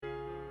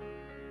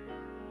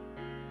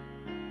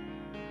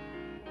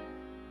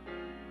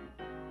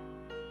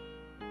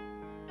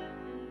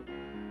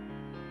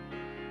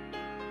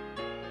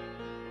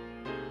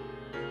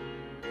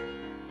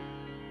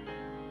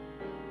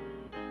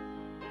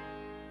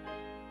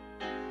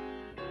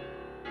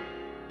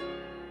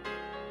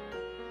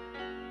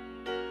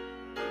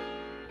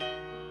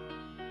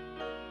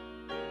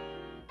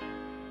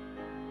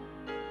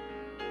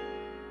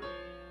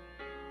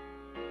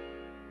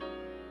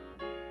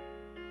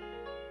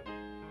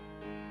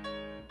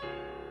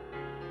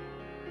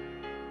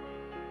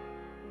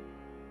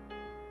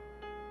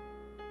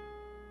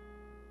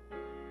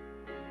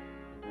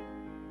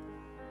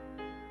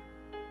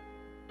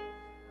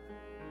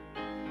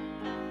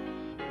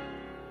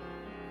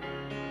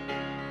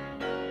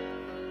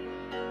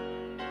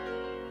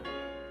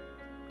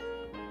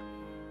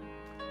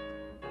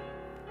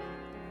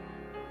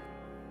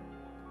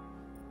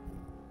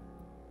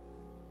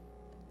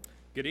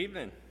Good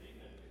evening.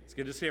 It's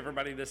good to see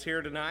everybody that's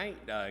here tonight.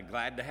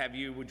 Glad to have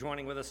you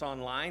joining with us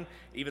online,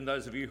 even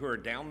those of you who are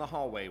down the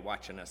hallway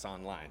watching us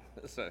online,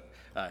 so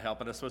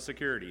helping us with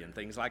security and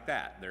things like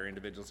that. There are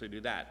individuals who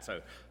do that.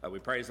 So we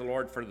praise the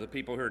Lord for the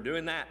people who are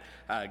doing that.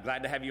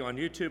 Glad to have you on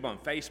YouTube, on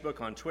Facebook,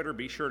 on Twitter.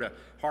 Be sure to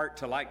heart,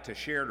 to like, to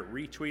share, to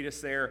retweet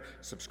us there.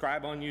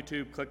 Subscribe on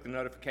YouTube. Click the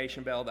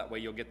notification bell. That way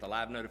you'll get the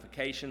live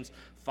notifications.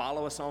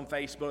 Follow us on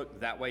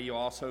Facebook. That way you'll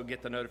also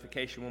get the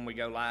notification when we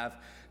go live.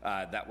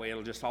 That way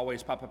it'll just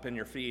always pop up in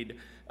your feed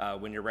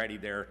when you're ready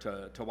there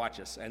to watch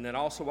us. And then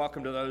also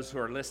welcome to those who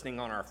are listening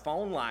on our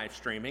phone live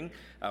streaming.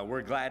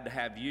 We're glad to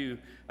have you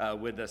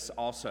with us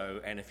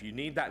also. And if you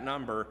need that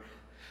number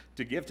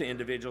to give to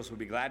individuals, we'll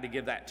be glad to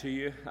give that to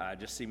you.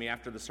 Just see me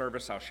after the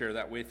service. I'll share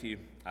that with you.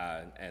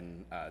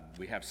 And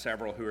we have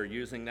several who are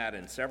using that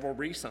and several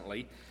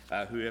recently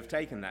who have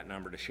taken that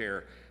number to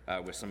share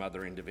with some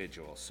other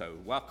individuals. So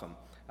welcome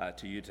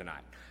to you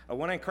tonight. I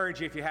want to encourage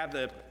you, if you have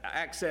the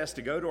access,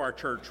 to go to our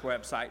church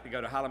website, to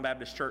go to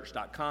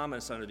highlandbaptistchurch.com.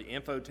 It's under the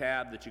info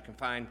tab that you can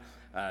find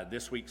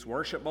this week's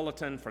worship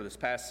bulletin for this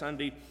past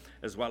Sunday,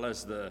 as well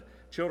as the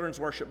children's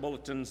worship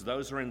bulletins.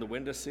 Those are in the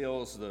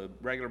windowsills. The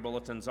regular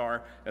bulletins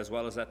are, as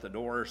well as at the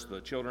doors.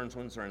 The children's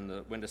ones are in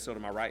the windowsill to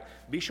my right.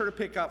 Be sure to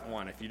pick up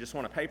one. If you just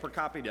want a paper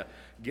copy to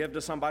give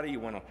to somebody, you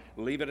want to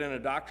leave it in a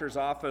doctor's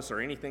office or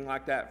anything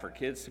like that for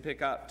kids to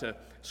pick up, to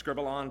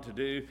scribble on, to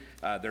do.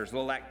 There's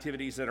little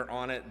activities that are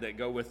on it that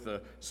go with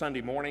the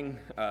Sunday morning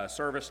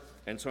service,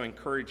 and so I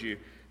encourage you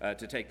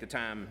to take the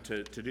time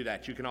to do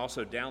that. You can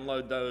also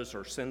download those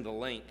or send the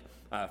link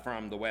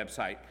from the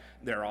website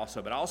there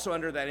also. But also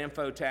under that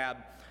info tab,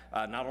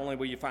 not only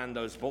will you find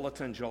those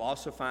bulletins, you'll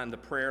also find the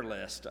prayer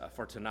list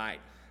for tonight.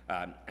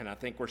 And I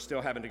think we're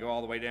still having to go all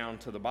the way down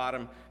to the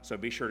bottom, so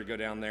be sure to go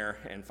down there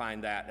and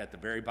find that at the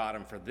very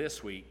bottom for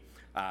this week.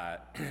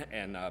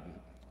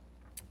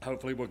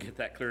 Hopefully we'll get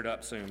that cleared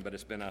up soon, but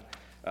it's been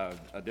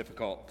a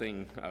difficult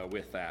thing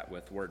with that,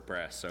 with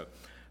WordPress. So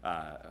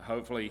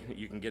hopefully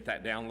you can get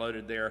that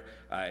downloaded there.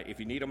 If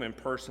you need them in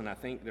person, I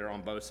think they're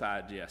on both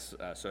sides, yes.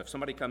 So if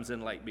somebody comes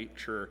in late, be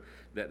sure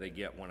that they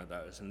get one of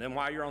those. And then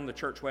while you're on the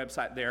church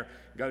website there,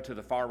 go to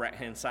the far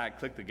right-hand side,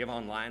 click the Give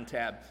Online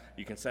tab.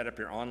 You can set up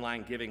your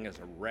online giving as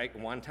a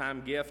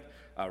one-time gift,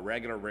 a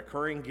regular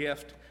recurring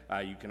gift.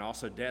 You can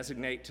also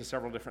designate to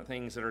several different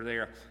things that are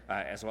there,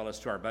 as well as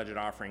to our budget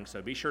offering. So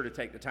be sure to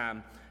take the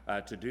time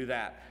to do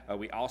that.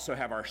 We also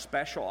have our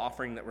special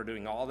offering that we're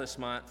doing all this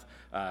month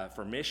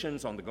for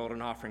missions on the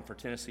Golden Offering for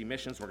Tennessee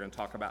Missions. We're going to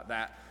talk about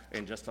that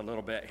in just a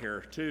little bit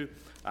here too.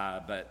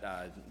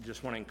 But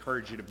just want to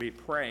encourage you to be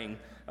praying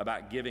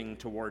about giving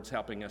towards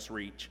helping us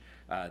reach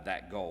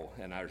that goal.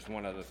 And there's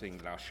one other thing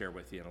that I'll share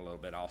with you in a little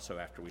bit also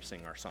after we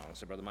sing our song.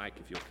 So Brother Mike,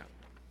 if you'll come.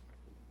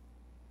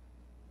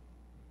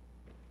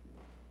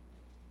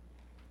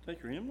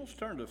 Take your hymnals,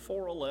 turn to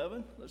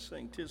 411. Let's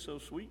sing "'Tis So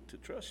Sweet to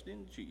Trust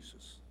in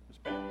Jesus."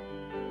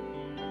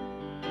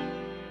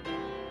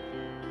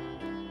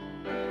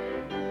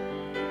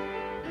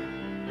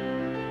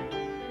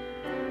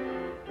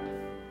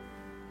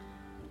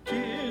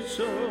 "'Tis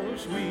so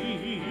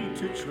sweet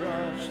to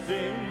trust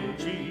in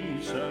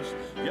Jesus,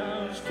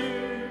 just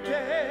to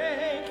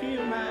take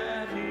him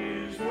at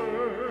his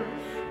word,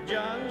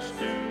 just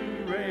to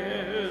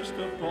rest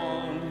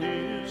upon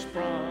his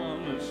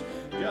promise,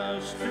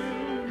 just to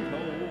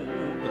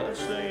thus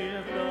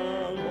saith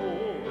the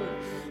Lord.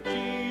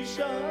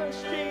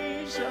 Jesus,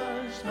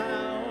 Jesus,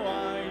 how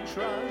I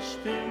trust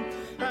him,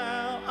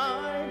 how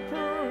I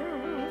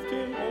proved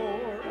him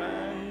o'er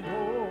and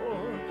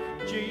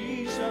o'er.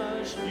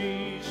 Jesus,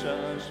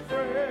 Jesus,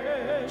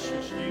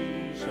 precious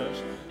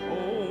Jesus,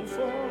 oh,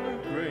 for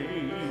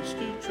grace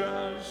to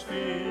trust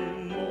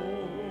him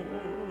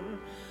more.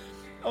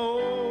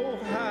 Oh,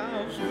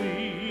 how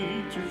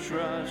sweet to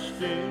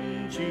trust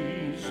in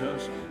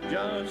Jesus,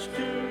 just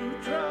to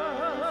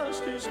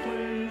trust his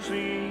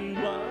cleansing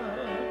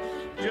blood,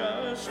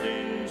 just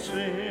in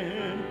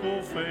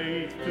simple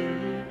faith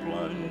to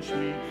plunge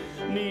me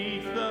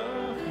 'neath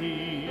the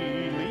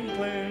healing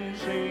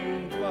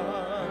cleansing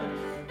flood.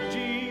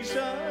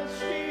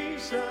 Jesus,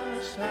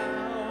 Jesus,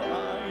 how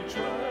I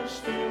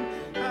trust him,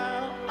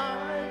 how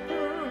I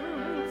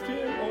proved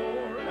him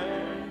o'er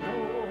and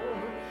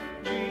o'er.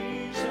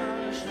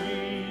 Jesus,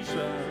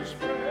 Jesus,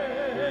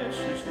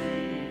 precious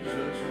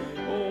Jesus,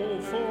 oh,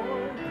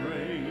 for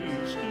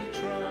grace to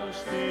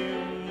trust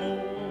him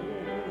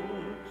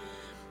more.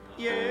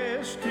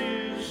 Yes,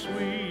 'tis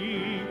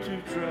sweet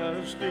to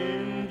trust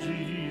in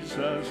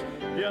Jesus,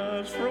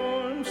 just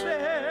from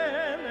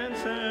sin and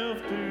self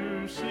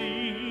to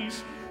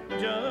cease,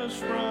 just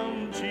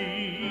from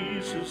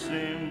Jesus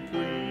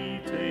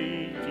simply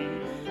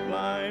taking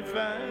life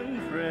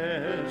and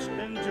rest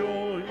and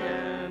joy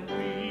and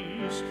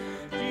peace.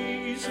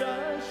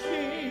 Jesus,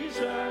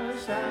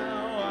 Jesus,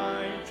 how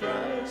I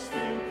trust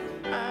him,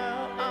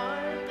 how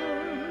I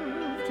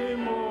proved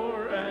him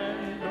o'er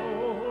and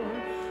o'er.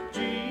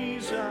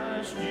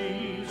 Jesus,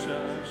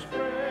 Jesus,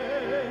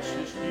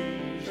 precious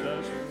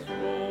Jesus,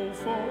 oh,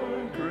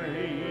 for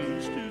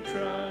grace to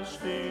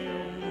trust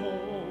him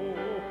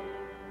more.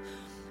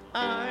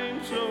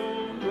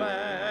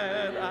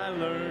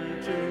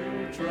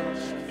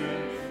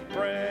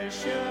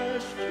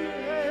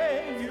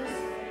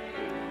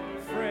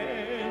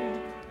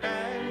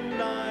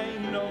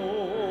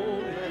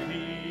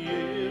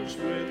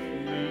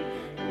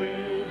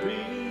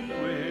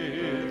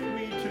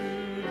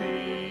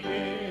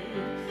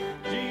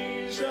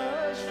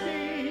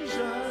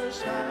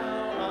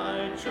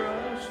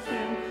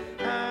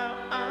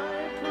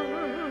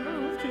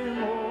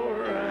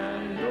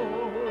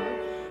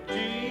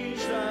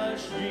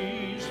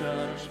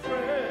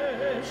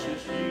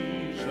 precious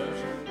Jesus,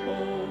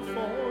 oh,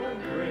 for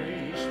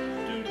grace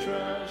to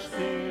trust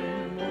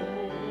Him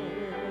more.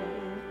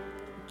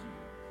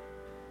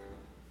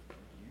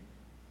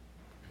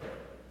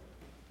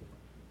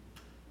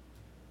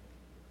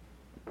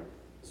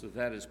 So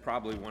that is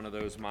probably one of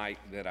those, Mike,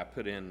 that I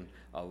put in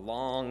a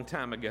long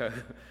time ago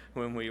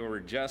when we were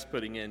just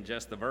putting in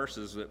just the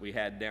verses that we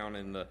had down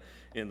in the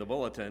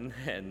bulletin,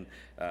 and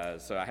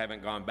so I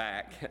haven't gone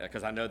back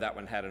because I know that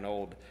one had an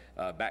old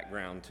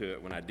background to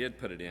it when I did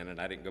put it in,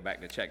 and I didn't go back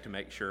to check to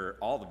make sure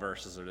all the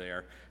verses are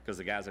there because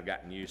the guys have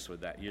gotten used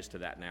to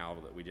that now,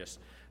 that we just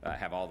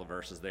have all the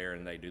verses there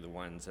and they do the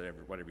ones that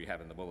whatever you have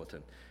in the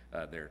bulletin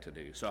there to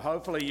do. So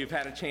hopefully you've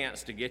had a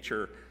chance to get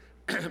your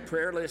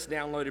prayer list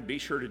downloaded. Be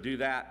sure to do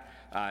that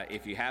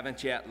if you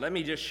haven't yet. Let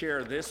me just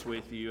share this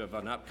with you of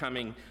an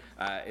upcoming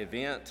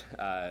event.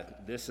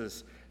 This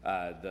is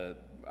the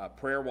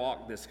prayer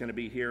walk that's going to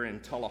be here in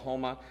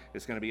Tullahoma.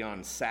 It's going to be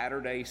on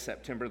Saturday,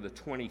 September the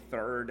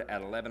 23rd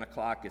at 11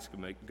 o'clock. It's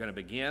going to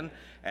begin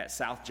at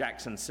South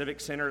Jackson Civic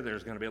Center.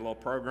 There's going to be a little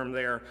program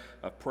there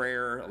of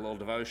prayer, a little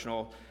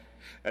devotional,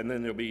 and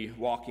then they'll be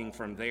walking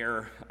from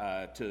there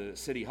to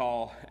City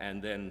Hall,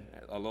 and then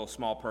a little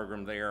small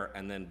program there,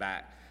 and then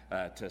back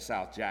to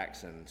South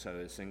Jackson. So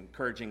it's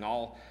encouraging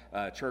all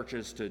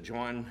churches to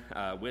join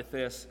with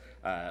this.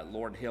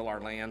 Lord, heal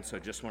our land. So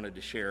just wanted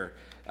to share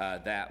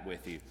that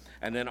with you.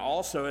 And then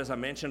also, as I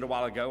mentioned a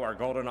while ago, our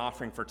golden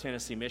offering for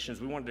Tennessee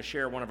Missions, we wanted to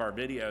share one of our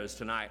videos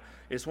tonight.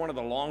 It's one of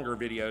the longer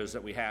videos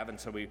that we have, and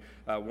so we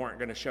weren't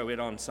going to show it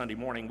on Sunday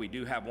morning. We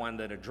do have one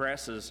that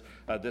addresses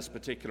this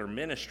particular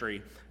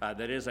ministry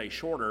that is a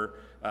shorter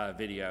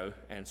video,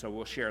 and so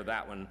we'll share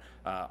that one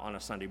on a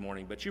Sunday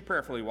morning. But you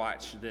prayerfully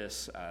watch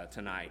this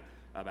tonight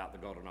about the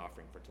golden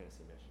offering for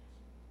Tennessee Missions.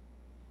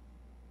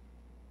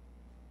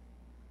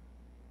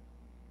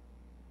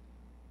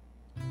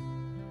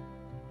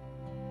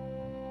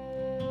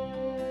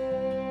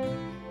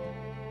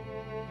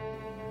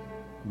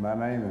 My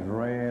name is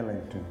Ray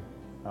Ellington.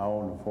 I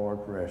own the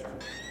Fork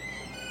Restaurant.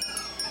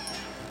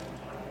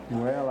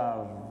 Well, I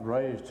was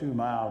raised 2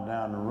 miles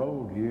down the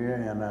road here,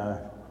 and I've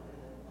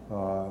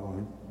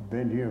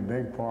been here a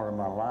big part of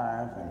my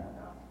life, and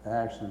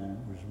actually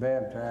was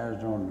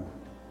baptized on,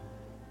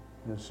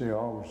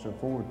 August the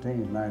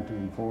 14th,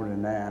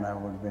 1949. I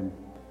would have been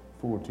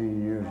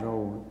 14 years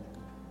old.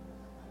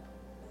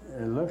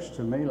 It looks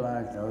to me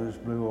like this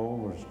Blue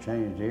Oval's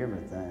changed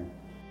everything.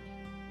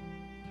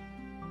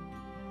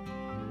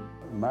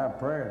 My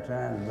prayer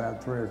time is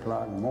about 3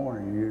 o'clock in the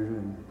morning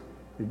usually.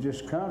 It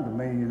just come to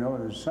me,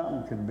 that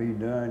something could be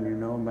done,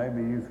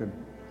 maybe you could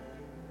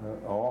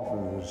offer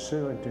the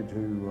facility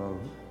to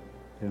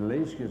at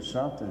least get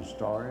something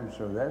started.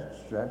 So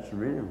that's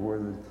really where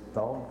the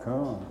thought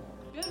comes.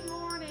 Good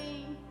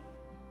morning.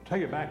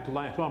 Take it back to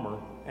last summer,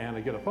 and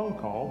I get a phone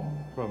call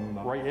from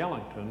Ray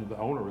Ellington, the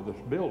owner of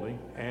this building,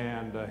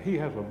 and he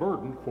has a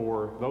burden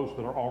for those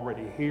that are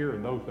already here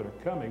and those that are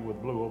coming with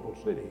Blue Oval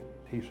City.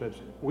 He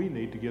says, we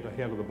need to get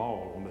ahead of the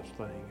ball on this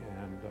thing,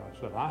 and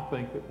said, I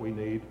think that we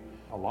need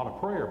a lot of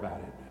prayer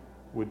about it.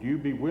 Would you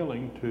be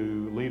willing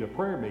to lead a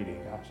prayer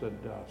meeting? I said,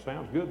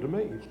 sounds good to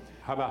me.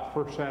 How about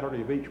the first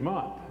Saturday of each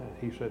month?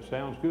 He said,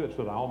 sounds good. I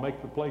said, I'll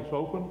make the place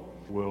open.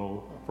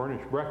 We'll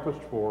furnish breakfast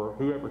for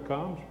whoever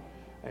comes,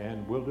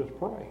 and we'll just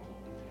pray.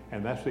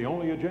 And that's the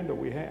only agenda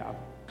we have.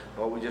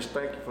 Lord, we just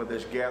thank you for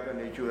this gathering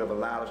that you have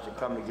allowed us to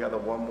come together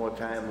one more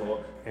time,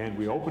 Lord. And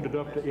we opened it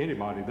up to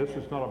anybody. This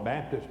is not a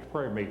Baptist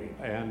prayer meeting.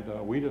 And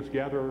we just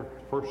gather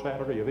first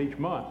Saturday of each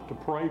month to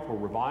pray for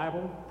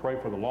revival, pray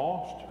for the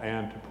lost,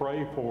 and to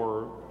pray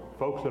for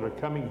folks that are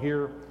coming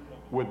here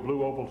with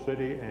Blue Oval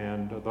City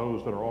and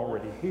those that are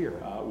already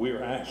here.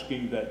 We're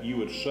asking that you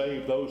would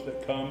save those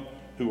that come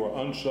who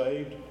are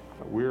unsaved.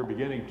 We're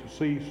beginning to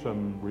see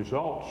some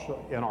results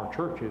in our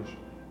churches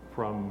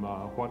from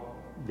what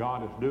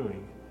God is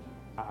doing.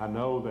 I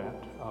know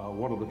that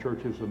one of the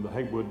churches in the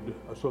Haywood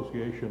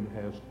Association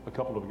has a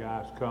couple of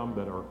guys come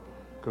that are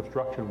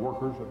construction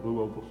workers at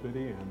Blue Oval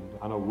City, and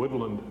I know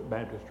Woodland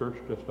Baptist Church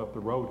just up the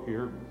road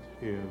here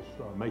is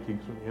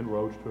making some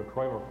inroads to a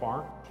trailer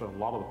park. So a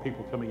lot of the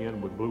people coming in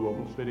with Blue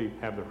Oval City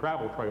have their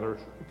travel trailers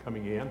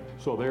coming in,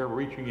 so they're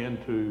reaching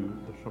into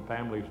some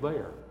families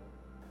there.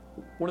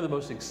 One of the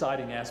most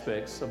exciting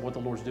aspects of what the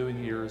Lord's doing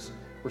here is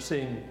we're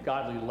seeing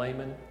godly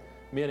laymen,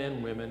 men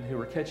and women, who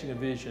are catching a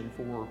vision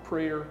for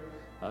prayer,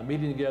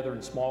 meeting together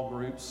in small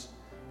groups,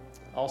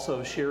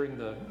 also sharing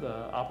the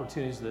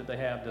opportunities that they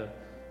have to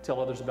tell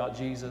others about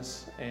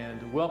Jesus,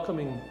 and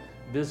welcoming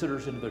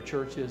visitors into their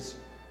churches.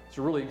 It's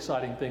a really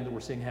exciting thing that we're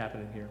seeing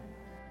happening here.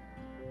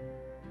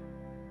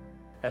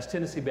 As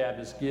Tennessee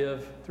Baptists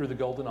give through the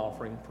Golden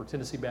Offering for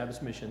Tennessee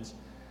Baptist Missions,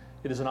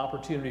 it is an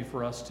opportunity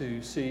for us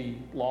to see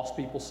lost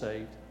people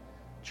saved,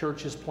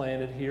 churches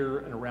planted here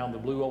and around the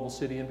Blue Oval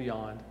City and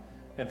beyond,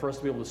 and for us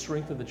to be able to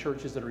strengthen the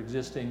churches that are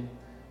existing.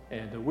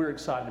 And we're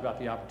excited about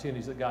the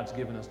opportunities that God's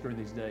given us during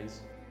these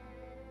days.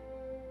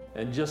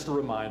 And just a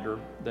reminder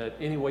that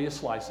any way you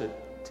slice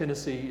it,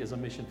 Tennessee is a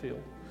mission field.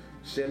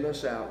 Send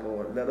us out,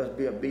 Lord. Let us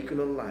be a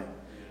beacon of light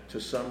to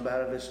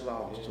somebody that's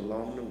lost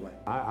along the way.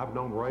 I've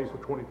known Ray for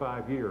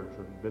 25 years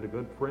and been a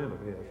good friend of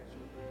his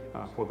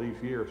for these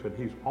years, and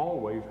he's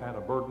always had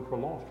a burden for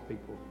lost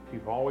people.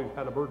 He's always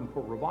had a burden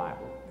for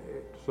revival.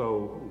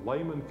 So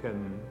laymen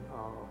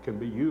can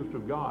be used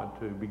of God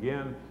to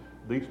begin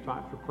these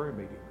types of prayer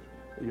meetings.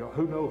 You know,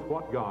 who knows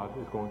what God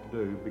is going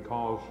to do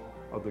because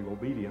of the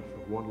obedience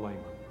of one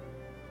layman.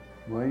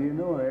 Well, you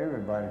know,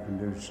 everybody can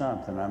do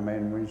something. I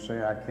mean, when you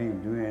say I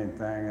can't do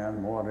anything,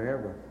 I'm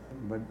whatever,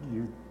 but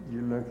you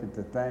look at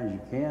the things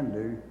you can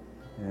do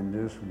and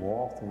just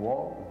walk the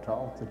walk and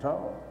talk the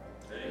talk.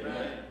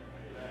 Amen.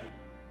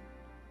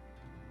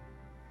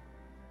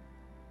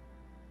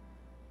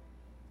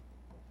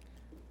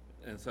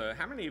 And so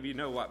how many of you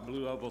know what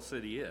Blue Oval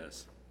City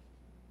is?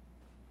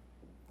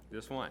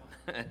 Just one.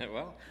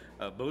 Well,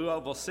 Blue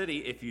Oval City,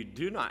 if you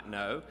do not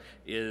know,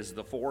 is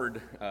the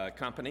Ford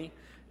company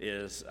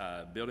is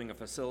building a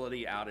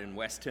facility out in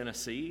West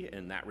Tennessee,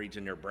 in that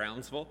region near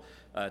Brownsville,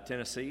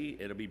 Tennessee.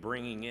 It'll be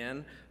bringing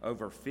in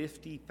over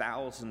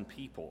 50,000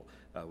 people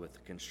with the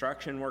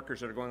construction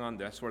workers that are going on.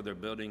 That's where they're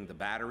building the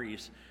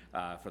batteries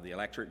for the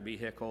electric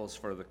vehicles,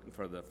 for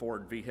the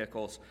Ford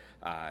vehicles,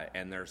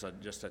 and there's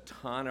just a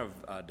ton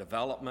of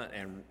development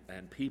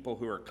and people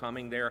who are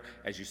coming there.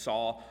 As you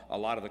saw, a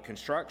lot of the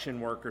construction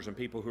workers and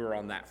people who are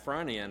on that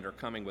front end are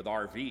coming with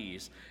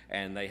RVs,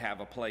 and they have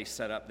a place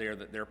set up there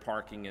that they're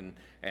parking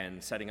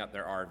and setting up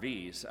their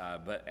RVs.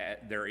 But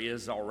there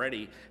is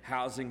already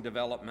housing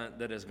development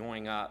that is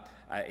going up.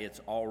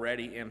 It's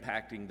already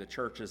impacting the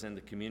churches and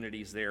the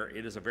communities there.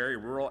 It is a very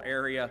rural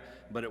area,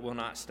 but it will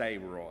not stay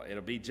rural.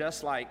 It'll be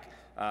just like,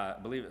 I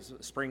believe it's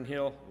Spring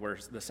Hill, where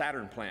the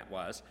Saturn plant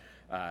was,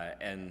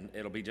 and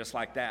it'll be just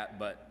like that,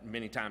 but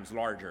many times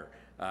larger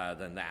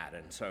than that.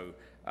 And so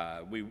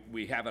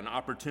we have an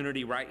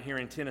opportunity right here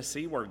in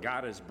Tennessee where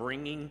God is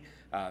bringing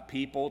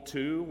people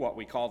to what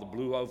we call the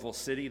Blue Oval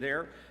City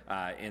there,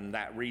 in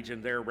that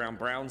region there around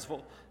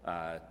Brownsville.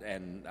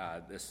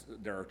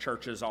 There are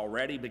churches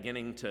already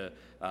beginning to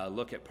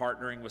look at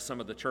partnering with some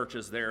of the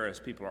churches there, as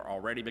people are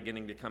already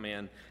beginning to come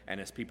in and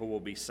as people will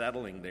be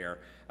settling there.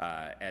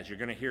 As you're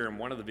going to hear in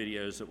one of the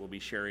videos that we'll be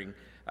sharing,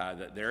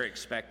 that they're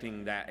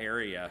expecting that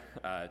area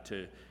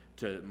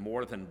to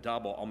more than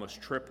double, almost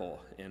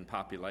triple in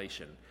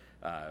population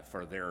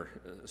for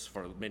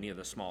many of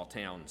the small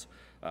towns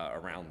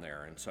around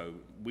there. And so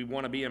we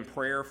want to be in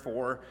prayer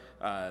for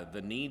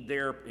the need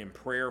there, in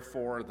prayer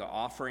for the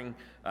offering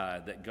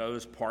that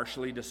goes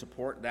partially to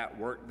support that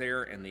work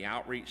there and the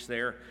outreach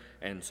there.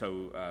 And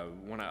so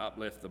we want to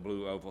uplift the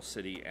Blue Oval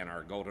City and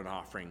our golden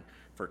offering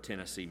for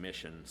Tennessee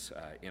missions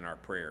in our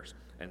prayers.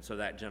 And so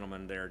that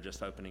gentleman there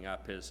just opening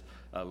up his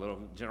little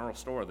general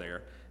store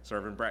there,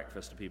 serving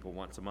breakfast to people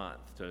once a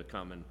month to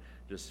come and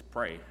just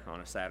pray on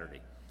a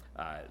Saturday.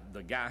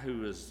 The guy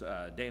who is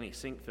Danny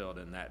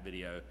Sinkfield in that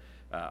video,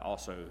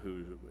 also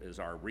who is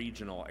our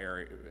regional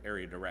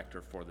area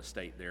director for the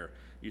state there,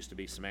 used to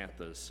be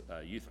Samantha's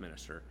youth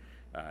minister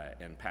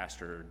and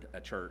pastored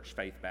a church,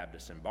 Faith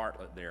Baptist in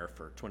Bartlett there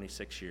for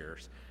 26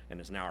 years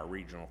and is now our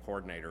regional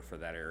coordinator for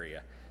that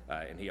area.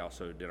 And he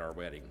also did our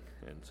wedding,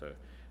 and so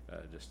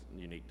just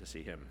unique to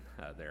see him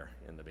there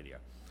in the video.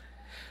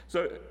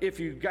 So if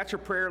you've got your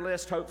prayer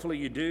list, hopefully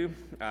you do.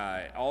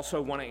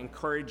 Also want to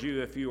encourage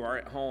you, if you are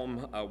at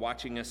home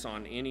watching us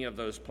on any of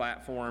those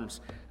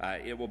platforms,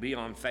 it will be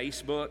on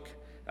Facebook,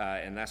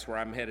 and that's where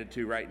I'm headed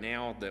to right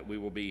now, that we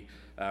will be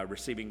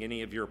receiving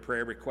any of your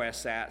prayer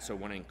requests at. So I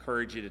want to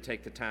encourage you to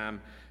take the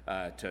time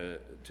to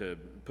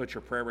put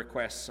your prayer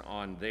requests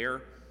on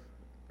there.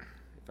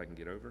 If I can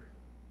get over.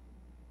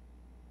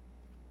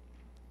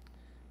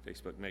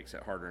 Facebook makes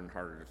it harder and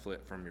harder to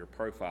flip from your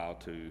profile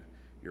to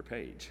your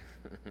page.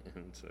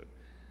 And so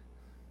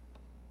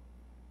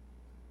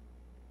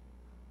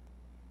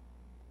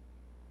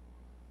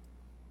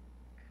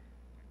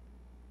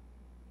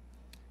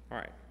all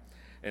right,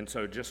 and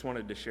so just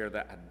wanted to share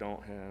that. I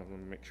don't have, let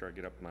me make sure I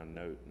get up my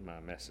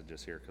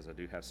messages here, because I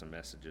do have some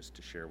messages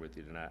to share with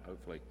you tonight.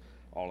 Hopefully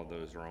all of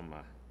those are on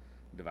my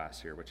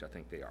device here, which I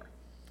think they are.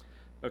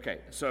 Okay,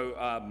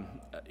 so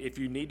if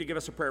you need to give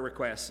us a prayer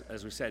request,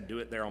 as we said, do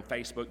it there on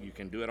Facebook. You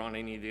can do it on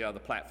any of the other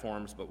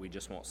platforms, but we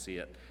just won't see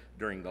it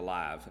during the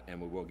live,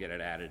 and we will get it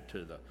added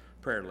to the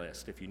prayer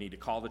list. If you need to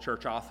call the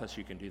church office,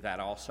 you can do that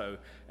also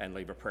and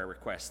leave a prayer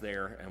request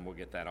there, and we'll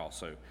get that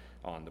also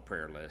on the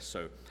prayer list.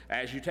 So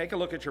as you take a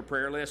look at your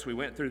prayer list, we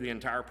went through the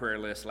entire prayer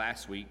list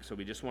last week, so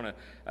we just want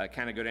to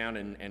kind of go down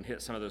and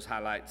hit some of those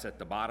highlights at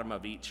the bottom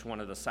of each one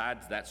of the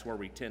sides. That's where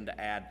we tend to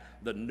add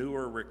the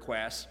newer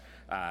requests.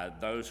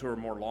 Those who are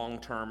more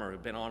long-term or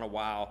have been on a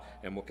while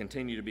and will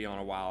continue to be on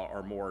a while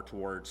are more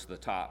towards the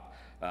top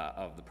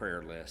of the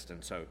prayer list.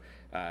 And so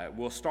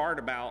we'll start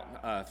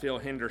about Phil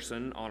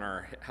Henderson on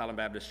our Highland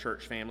Baptist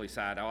Church family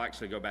side. I'll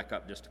actually go back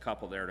up just a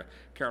couple there to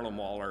Carolyn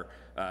Waller,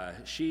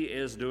 She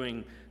is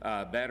doing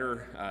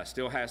better,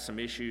 still has some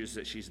issues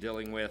that she's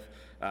dealing with,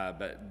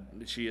 but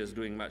she is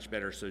doing much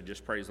better, so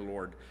just praise the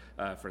Lord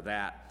for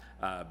that.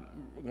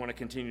 Want to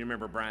continue to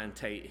remember Brian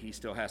Tate. He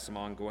still has some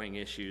ongoing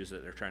issues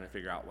that they're trying to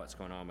figure out what's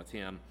going on with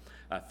him.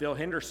 Phil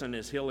Henderson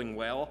is healing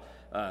well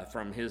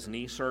from his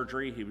knee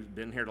surgery. He's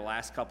been here the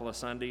last couple of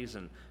Sundays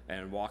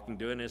and walking,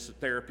 doing his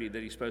therapy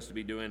that he's supposed to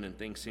be doing, and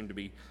things seem to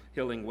be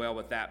healing well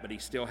with that, but he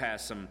still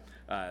has some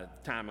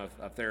time of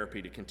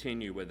therapy to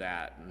continue with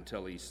that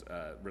until he's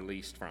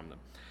released from them.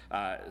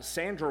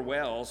 Sandra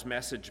Wells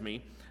messaged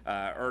me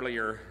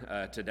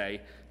earlier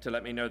today to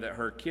let me know that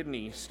her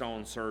kidney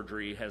stone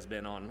surgery has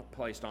been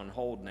placed on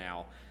hold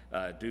now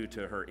due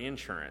to her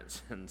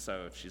insurance. And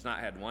so if she's not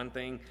had one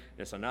thing,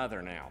 it's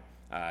another now.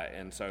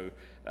 And so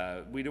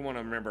we do want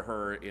to remember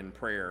her in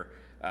prayer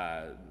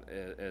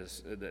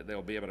as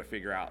they'll be able to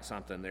figure out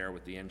something there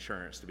with the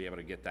insurance to be able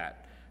to get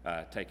that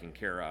taken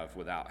care of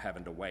without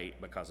having to wait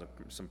because of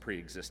some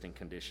pre-existing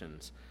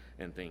conditions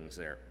and things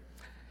there.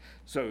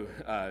 So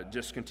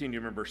just continue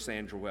to remember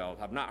Sandra Wells.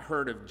 I've not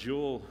heard of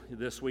Jewel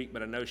this week,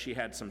 but I know she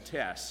had some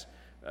tests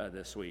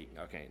this week.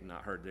 Okay,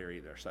 not heard there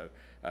either. So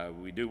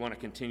we do want to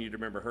continue to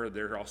remember her.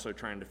 They're also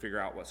trying to figure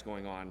out what's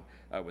going on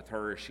with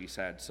her. She's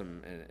had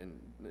some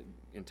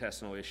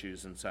intestinal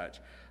issues and such.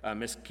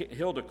 Miss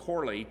Hilda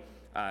Corley,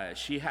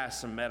 she has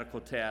some medical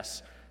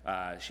tests.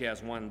 She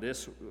has one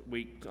this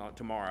week,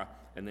 tomorrow,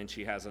 and then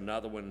she has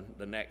another one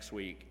the next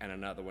week and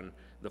another one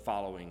the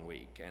following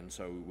week. And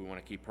so we want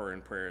to keep her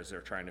in prayer as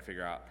they're trying to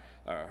figure out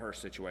her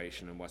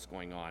situation and what's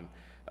going on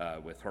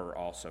with her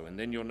also. And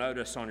then you'll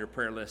notice on your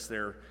prayer list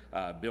there,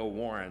 Bill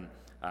Warren.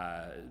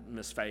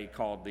 Miss Faye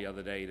called the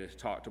other day to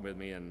talk with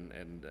me,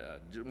 and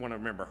want to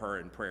remember her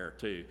in prayer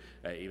too,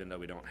 even though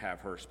we don't have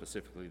her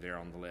specifically there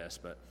on the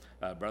list.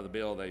 But Brother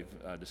Bill, they've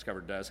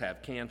discovered, does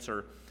have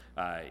cancer.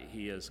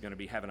 He is going to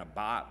be having a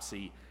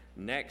biopsy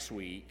next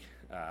week,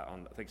 I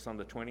think it's on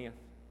the 20th,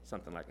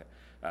 something like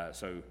that.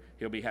 So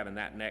he'll be having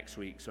that next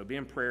week. So be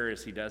in prayer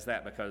as he does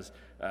that, because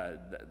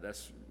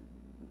that's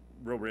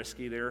real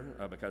risky there,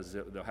 because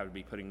they'll have to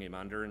be putting him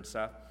under and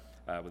stuff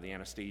with the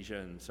anesthesia.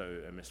 And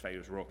so Miss Faye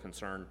was real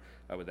concerned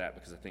with that,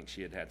 because I think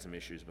she had some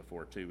issues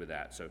before too with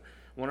that. So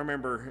want to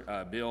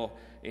remember Bill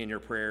in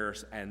your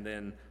prayers. And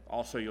then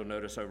also you'll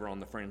notice over on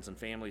the friends and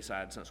family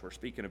side, since we're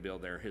speaking of Bill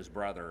there, his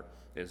brother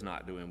is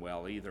not doing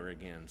well either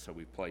again. So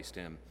we've placed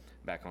him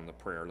back on the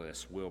prayer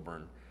list,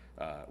 Wilburn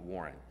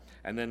Warren.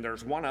 And then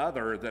there's one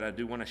other that I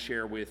do want to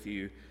share with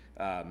you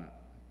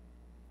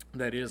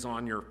that is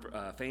on your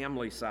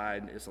family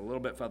side. It's a little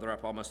bit further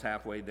up, almost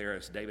halfway there.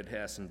 It's David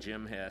Hess and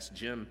Jim Hess.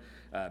 Jim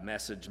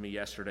messaged me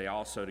yesterday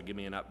also to give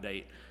me an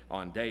update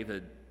on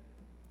David.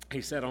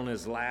 He said on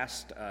his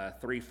last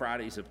 3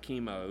 Fridays of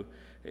chemo,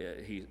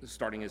 he's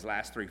starting his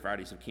last 3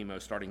 Fridays of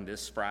chemo starting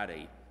this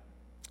Friday.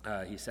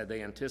 He said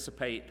they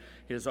anticipate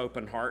his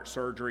open heart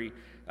surgery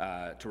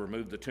to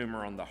remove the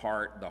tumor on the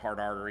heart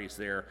arteries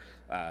there,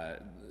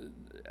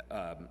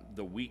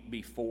 the week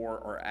before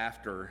or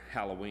after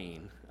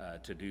Halloween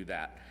to do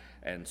that.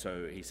 And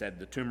so he said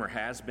the tumor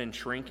has been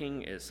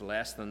shrinking. It's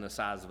less than the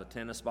size of a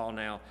tennis ball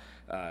now.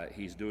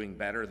 He's doing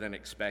better than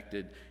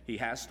expected. He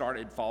has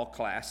started fall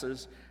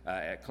classes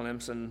at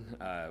Clemson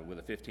with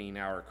a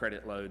 15-hour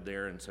credit load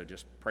there, and so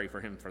just pray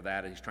for him for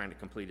that. He's trying to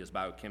complete his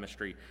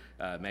biochemistry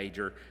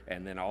major,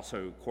 and then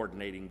also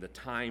coordinating the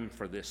time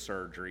for this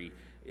surgery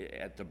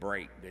at the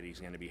break that he's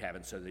going to be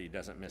having, so that he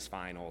doesn't miss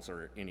finals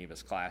or any of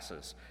his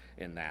classes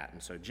in that.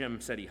 And so Jim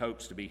said he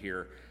hopes to be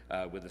here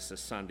with us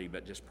this Sunday,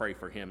 but just pray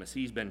for him as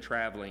he's been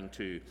traveling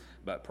too.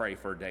 But pray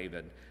for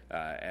David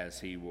as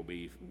he will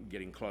be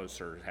getting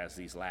closer, has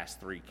these last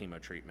 3 chemo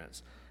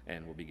treatments,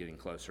 and will be getting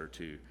closer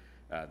to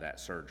that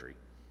surgery.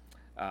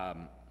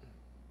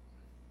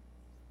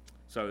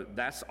 So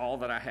that's all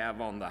that I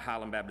have on the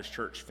Highland Baptist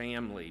Church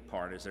family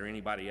part. Is there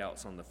anybody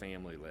else on the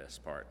family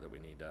list part that we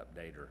need to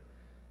update, or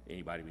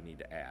anybody we need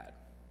to add?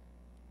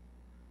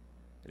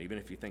 And even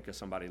if you think of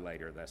somebody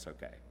later, that's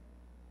okay.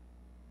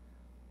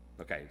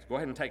 Okay, go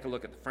ahead and take a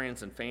look at the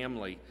friends and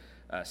family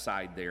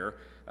side there.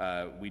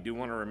 We do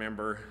want to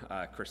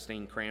remember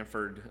Christine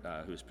Cranford,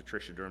 who's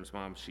Patricia Durham's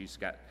mom. She's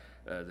got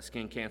the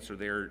skin cancer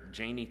there.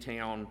 Janie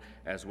Town,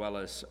 as well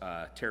as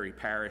Terry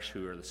Parrish,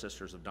 who are the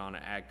sisters of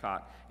Donna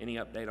Adcock. Any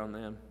update on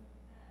them?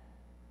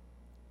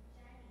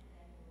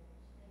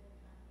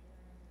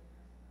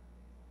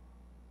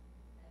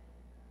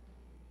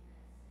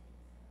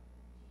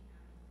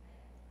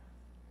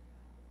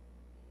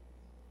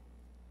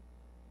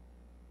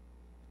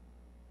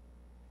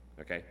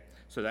 Okay,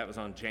 so that was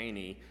on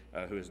Janie,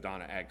 who is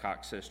Donna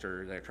Adcock's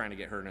sister. They're trying to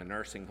get her in a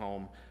nursing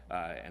home,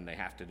 and they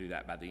have to do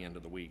that by the end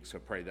of the week. So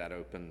pray that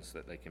opens,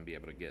 that they can be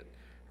able to get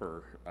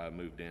her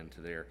moved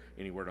into there.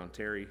 Any word on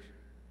Terry?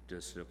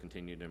 Does still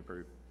continue to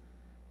improve?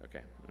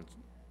 Okay.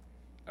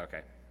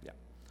 Okay, yeah.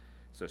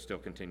 So still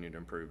continue to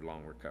improve,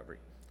 long recovery.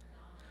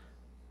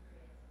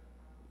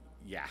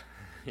 Yeah,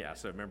 yeah,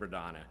 so remember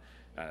Donna.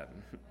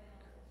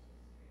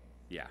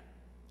 Yeah,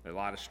 a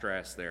lot of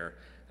stress there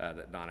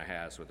that Donna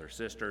has with her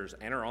sisters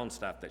and her own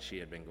stuff that she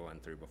had been going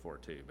through before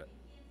too. But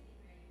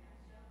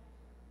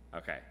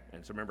Okay,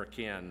 and so remember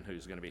Ken,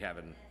 who's going to be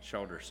having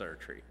shoulder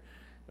surgery.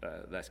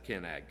 That's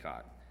Ken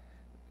Adcock.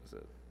 So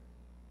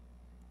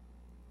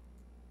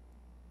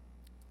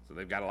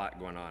they've got a lot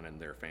going on in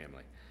their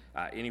family.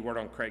 Any word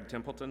on Craig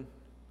Templeton?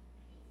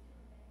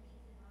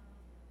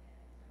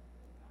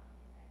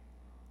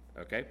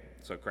 Okay,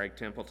 so Craig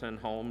Templeton,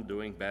 home,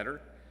 doing better.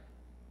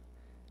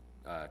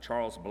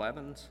 Charles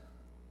Blevins.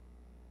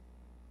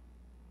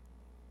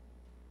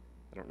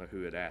 I don't know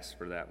who had asked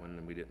for that one,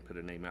 and we didn't put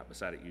a name out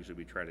beside it. Usually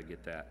we try to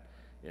get that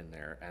in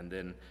there. And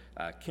then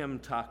Kim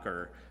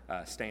Tucker,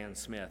 Stan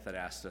Smith had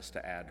asked us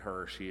to add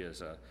her. She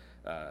is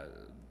a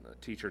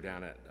teacher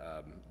down at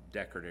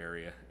Deckard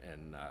area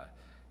and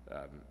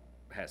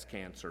has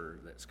cancer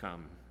that's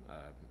come.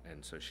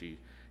 And so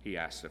he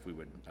asked if we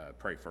would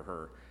pray for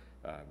her.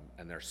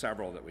 And there's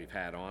several that we've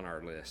had on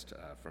our list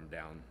from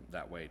down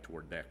that way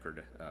toward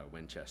Deckard,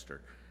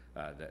 Winchester,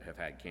 that have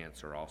had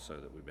cancer also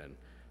that we've been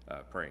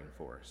praying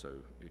for. So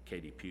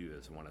Katie Pugh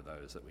is one of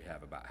those that we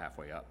have about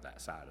halfway up that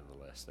side of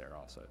the list there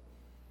also.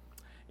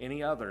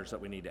 Any others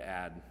that we need to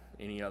add?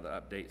 Any other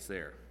updates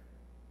there?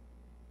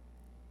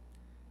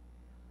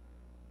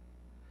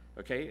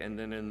 Okay, and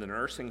then in the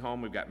nursing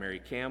home, we've got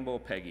Mary Campbell,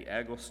 Peggy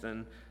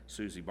Eggleston,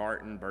 Susie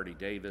Barton, Bertie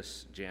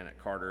Davis, Janet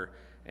Carter,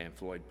 and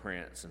Floyd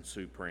Prince and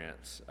Sue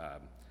Prince.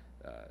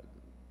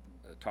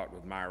 Talked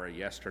with Myra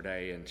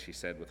yesterday, and she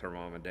said with her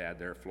mom and dad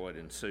there, Floyd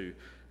and Sue,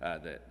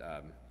 that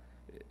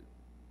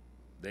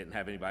they didn't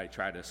have anybody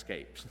try to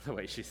escape, the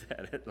way she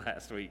said it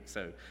last week.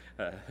 So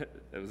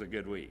it was a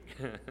good week.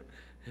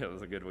 It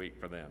was a good week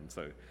for them.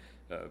 So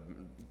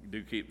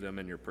do keep them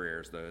in your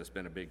prayers, though. It's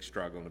been a big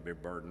struggle and a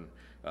big burden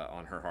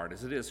on her heart,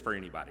 as it is for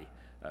anybody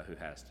who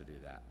has to do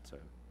that. So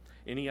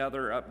any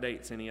other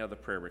updates, any other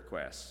prayer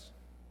requests?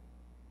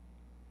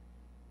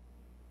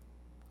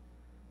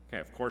 Okay,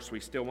 of course, we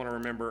still want to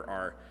remember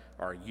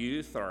our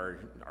youth, our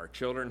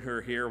children who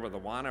are here with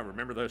Awana.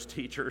 Remember those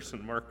teachers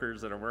and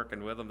workers that are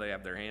working with them. They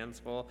have their hands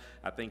full.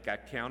 I think I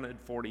counted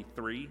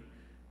 43.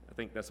 I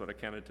think that's what I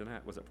counted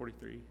tonight. Was it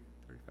 43,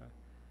 35,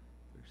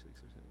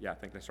 36? Yeah, I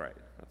think that's right.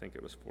 I think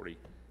it was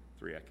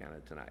 43 I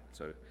counted tonight.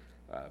 So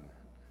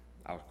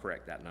I'll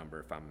correct that number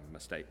if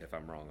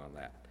I'm wrong on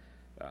that.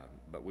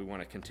 But we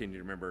want to continue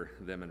to remember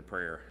them in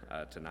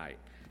prayer tonight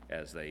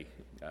as they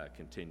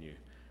continue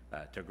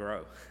to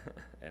grow.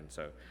 And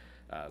so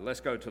let's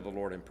go to the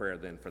Lord in prayer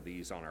then for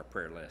these on our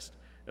prayer list,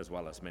 as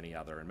well as many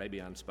other and maybe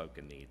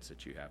unspoken needs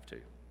that you have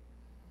too.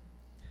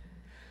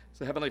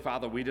 So Heavenly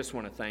Father, we just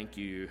want to thank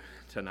you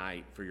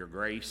tonight for your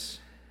grace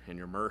and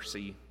your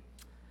mercy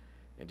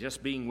and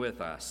just being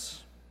with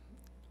us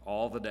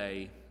all the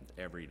day,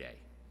 every day.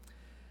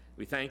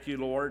 We thank you,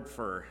 Lord,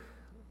 for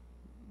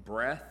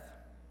breath.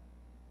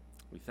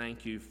 We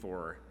thank you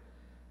for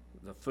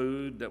the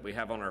food that we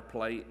have on our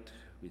plate.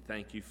 We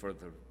thank you for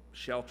the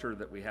shelter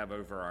that we have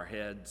over our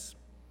heads.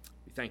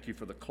 We thank you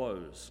for the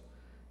clothes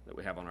that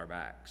we have on our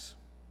backs.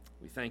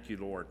 We thank you,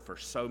 Lord, for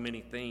so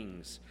many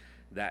things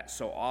that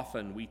so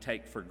often we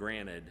take for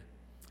granted,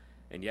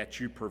 and yet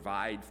you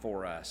provide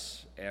for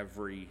us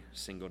every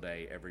single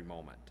day, every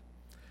moment.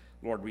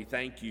 Lord, we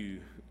thank you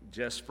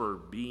just for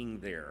being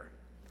there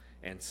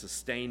and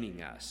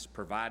sustaining us,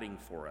 providing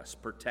for us,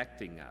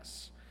 protecting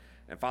us.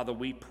 And Father,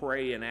 we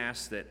pray and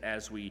ask that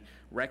as we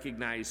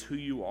recognize who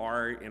you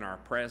are in our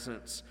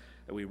presence,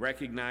 that we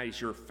recognize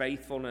your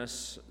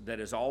faithfulness that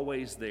is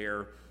always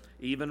there,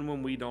 even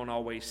when we don't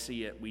always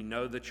see it. We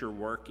know that you're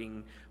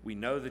working. We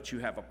know that you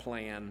have a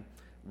plan.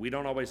 We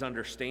don't always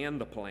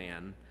understand the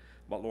plan,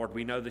 but Lord,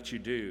 we know that you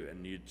do,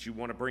 and you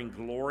want to bring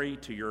glory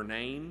to your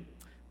name,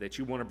 that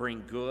you want to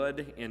bring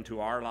good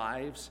into our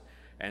lives.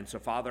 And so,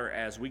 Father,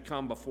 as we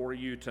come before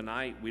you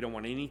tonight, we don't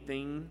want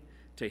anything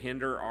to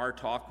hinder our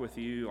talk with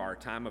you, our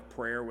time of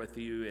prayer with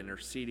you,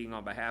 interceding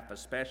on behalf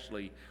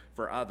especially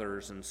for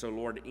others. And so,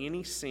 Lord,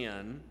 any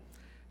sin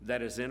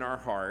that is in our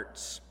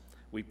hearts,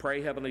 we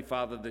pray, Heavenly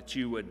Father, that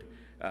you would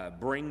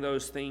bring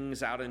those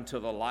things out into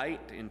the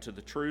light, into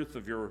the truth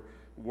of your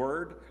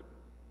word,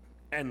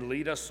 and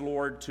lead us,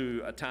 Lord,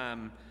 to a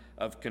time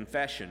of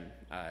confession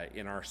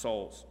in our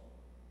souls.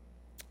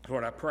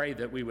 Lord, I pray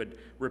that we would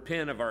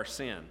repent of our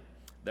sin,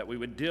 that we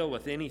would deal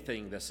with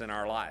anything that's in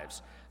our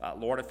lives.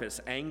 Lord, if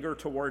it's anger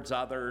towards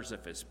others,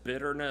 if it's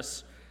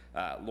bitterness,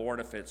 Lord,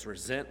 if it's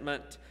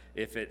resentment,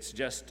 if it's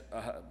just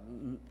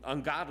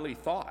ungodly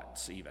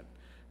thoughts even,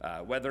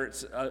 whether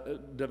it's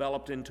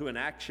developed into an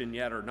action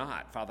yet or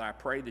not. Father, I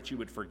pray that you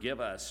would forgive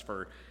us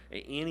for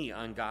any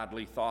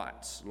ungodly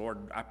thoughts. Lord,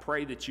 I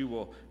pray that you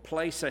will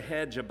place a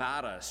hedge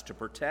about us to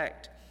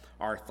protect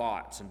our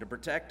thoughts and to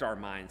protect our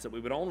minds, that we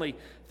would only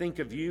think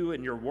of you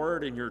and your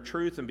word and your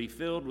truth and be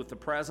filled with the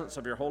presence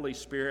of your Holy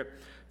Spirit.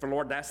 For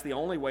Lord, that's the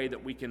only way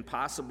that we can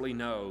possibly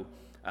know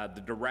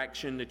the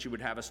direction that you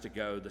would have us to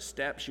go, the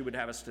steps you would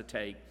have us to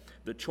take,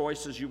 the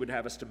choices you would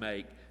have us to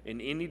make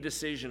in any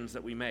decisions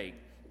that we make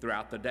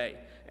throughout the day.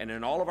 And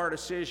in all of our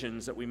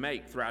decisions that we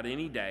make throughout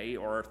any day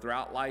or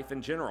throughout life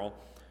in general,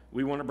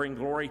 We want to bring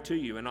glory to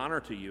you and honor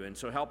to you. And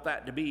so help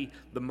that to be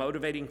the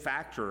motivating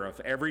factor of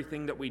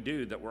everything that we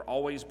do, that we're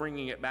always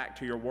bringing it back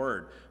to your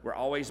word. We're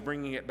always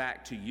bringing it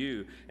back to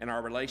you and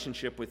our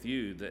relationship with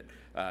you, that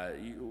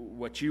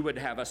what you would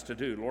have us to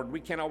do. Lord, we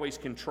can't always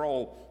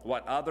control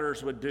what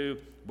others would do,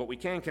 but we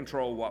can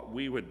control what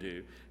we would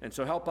do. And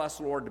so help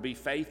us, Lord, to be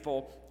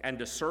faithful and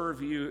to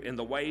serve you in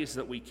the ways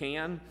that we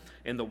can,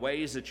 in the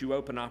ways that you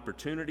open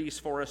opportunities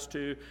for us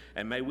to,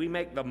 and may we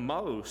make the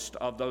most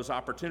of those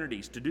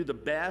opportunities to do the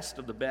best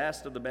of the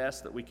best of the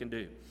best that we can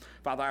do.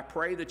 Father, I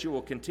pray that you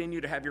will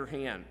continue to have your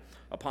hand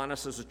upon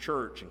us as a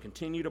church and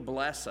continue to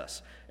bless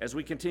us as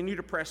we continue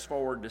to press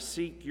forward to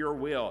seek your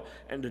will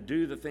and to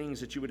do the things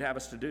that you would have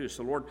us to do.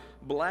 So Lord,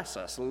 bless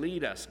us,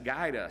 lead us,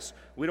 guide us.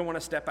 We don't want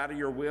to step out of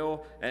your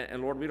will,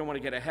 and Lord, we don't want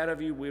to get ahead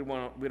of you. We don't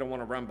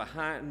want to run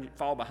behind,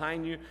 fall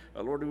behind you.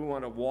 Lord, we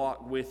want to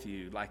walk with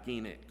you like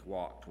Enoch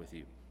walked with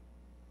you.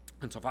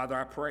 And so, Father,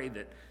 I pray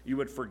that you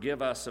would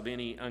forgive us of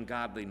any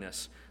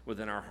ungodliness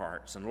within our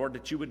hearts. And Lord,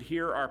 that you would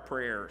hear our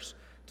prayers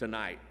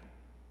tonight,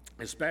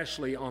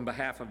 especially on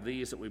behalf of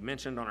these that we've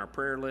mentioned on our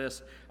prayer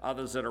list,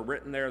 others that are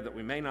written there that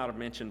we may not have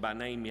mentioned by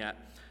name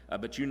yet,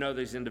 but you know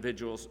these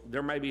individuals.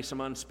 There may be some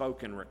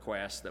unspoken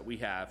requests that we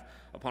have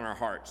upon our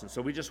hearts. And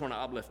so we just want to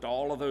uplift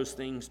all of those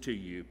things to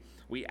you.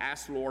 We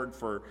ask, Lord,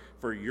 for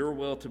your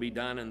will to be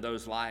done in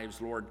those lives,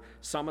 Lord.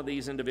 Some of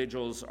these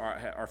individuals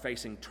are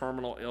facing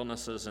terminal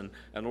illnesses, and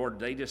Lord,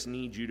 they just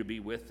need you to be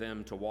with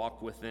them, to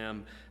walk with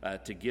them,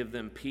 to give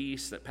them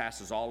peace that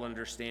passes all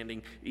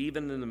understanding,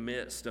 even in the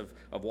midst of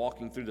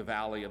walking through the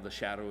valley of the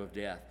shadow of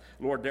death.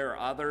 Lord, there are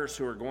others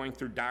who are going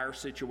through dire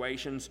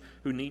situations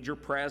who need your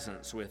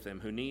presence with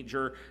them, who need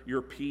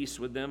your peace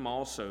with them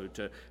also,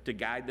 to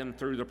guide them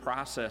through the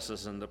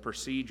processes and the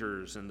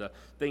procedures and the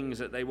things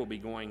that they will be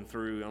going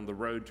through on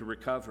the road to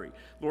recovery.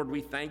 Lord,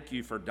 we thank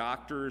you for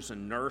doctors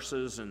and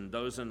nurses and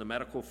those in the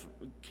medical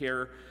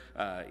care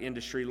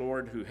industry,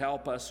 Lord, who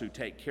help us, who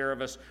take care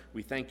of us.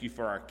 We thank you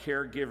for our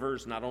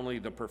caregivers, not only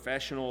the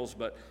professionals,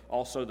 but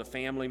also the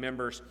family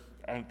members.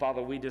 And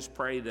Father, we just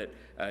pray that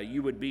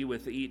you would be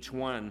with each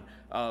one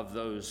of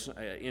those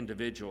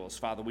individuals.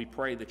 Father, we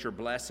pray that your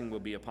blessing will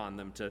be upon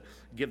them, to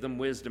give them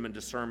wisdom and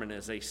discernment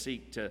as they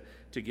seek to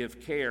give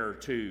care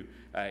to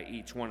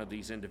each one of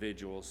these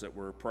individuals that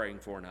we're praying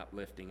for and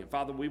uplifting. And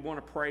Father, we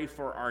want to pray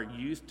for our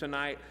youth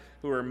tonight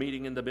who are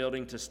meeting in the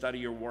building to study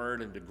your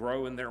word and to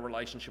grow in their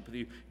relationship with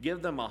you.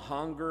 Give them a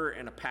hunger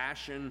and a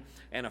passion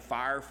and a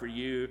fire for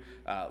you,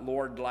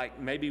 Lord, like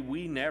maybe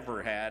we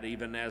never had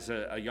even as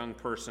a young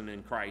person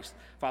in Christ.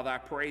 Father, I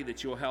pray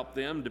that you'll help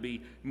them to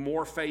be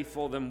more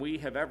faithful than we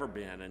have ever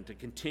been and to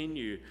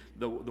continue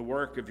the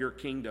work of your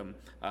kingdom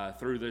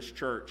through this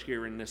church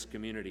here in this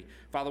community.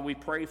 Father, we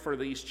pray for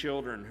these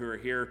children who are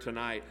here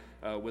tonight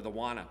with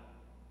Awana.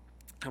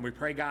 And we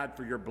pray, God,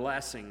 for your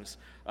blessings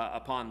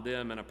upon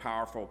them in a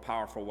powerful,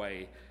 powerful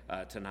way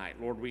tonight.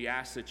 Lord, we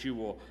ask that you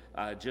will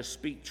just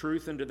speak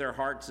truth into their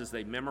hearts as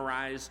they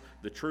memorize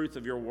the truth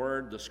of your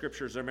word, the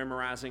scriptures they're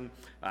memorizing.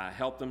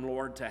 Help them,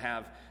 Lord, to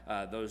have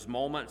those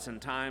moments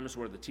and times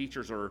where the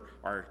teachers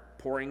are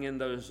pouring in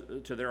those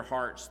to their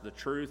hearts, the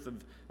truth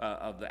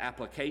of the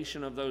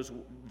application of those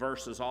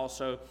verses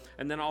also,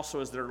 and then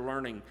also as they're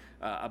learning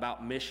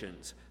about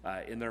missions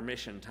in their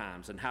mission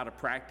times and how to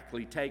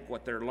practically take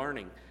what they're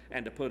learning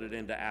and to put it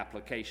into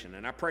application.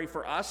 And I pray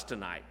for us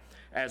tonight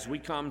as we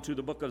come to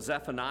the book of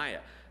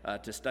Zephaniah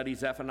to study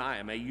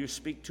Zephaniah. May you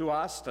speak to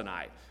us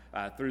tonight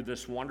through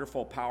this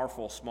wonderful,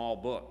 powerful, small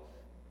book.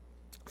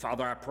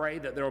 Father, I pray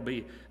that there will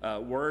be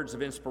words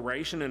of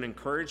inspiration and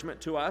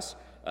encouragement to us,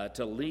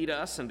 to lead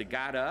us and to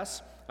guide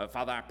us.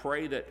 Father, I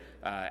pray that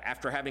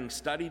after having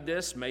studied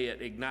this, may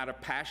it ignite a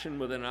passion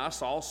within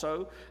us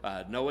also,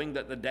 knowing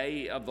that the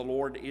day of the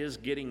Lord is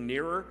getting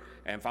nearer.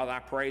 And Father, I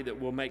pray that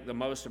we'll make the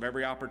most of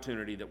every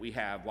opportunity that we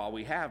have while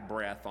we have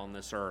breath on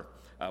this earth,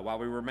 while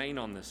we remain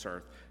on this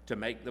earth, to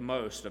make the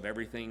most of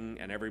everything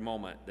and every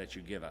moment that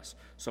you give us.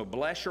 So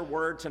bless your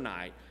word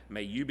tonight.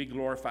 May you be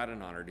glorified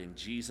and honored. In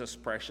Jesus'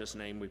 precious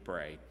name we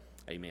pray.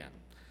 Amen.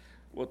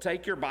 Well,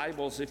 take your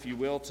Bibles, if you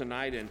will,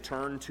 tonight and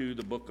turn to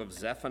the book of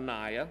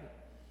Zephaniah.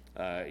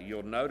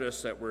 You'll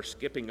notice that we're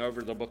skipping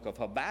over the book of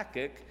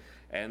Habakkuk,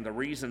 and the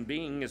reason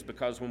being is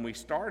because when we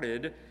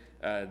started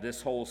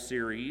this whole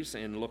series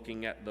in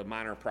looking at the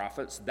minor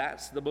prophets,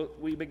 that's the book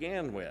we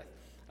began with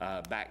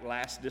back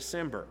last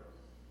December.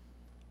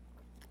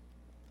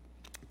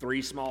 3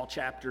 small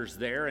chapters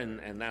there,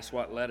 and that's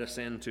what led us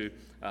into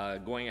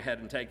going ahead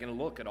and taking a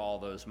look at all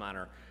those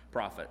minor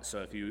prophets.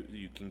 So if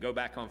you can go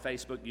back on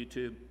Facebook,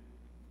 YouTube,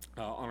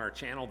 on our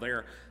channel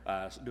there,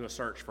 do a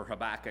search for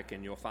Habakkuk,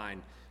 and you'll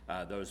find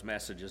those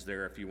messages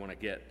there if you want to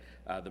get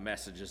the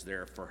messages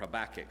there for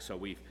Habakkuk. So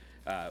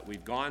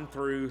we've gone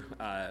through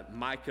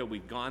Micah,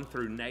 we've gone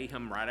through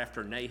Nahum. Right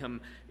after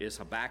Nahum is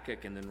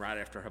Habakkuk, and then right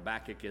after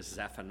Habakkuk is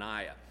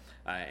Zephaniah.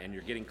 And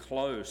you're getting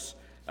close,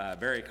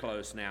 very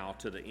close now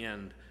to the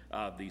end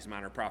of these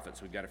minor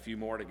prophets. We've got a few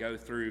more to go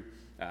through,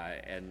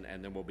 and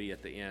then we'll be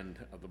at the end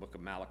of the book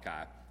of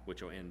Malachi,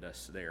 which will end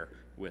us there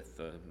with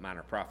the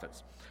minor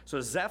prophets.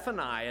 So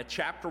Zephaniah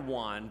chapter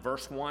 1,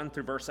 verse 1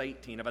 through verse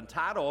 18, I've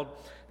entitled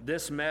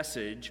this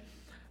message,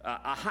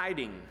 A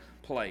Hiding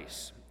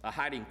Place. A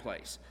hiding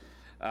place.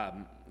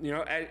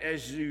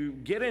 As you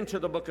get into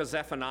the book of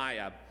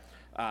Zephaniah,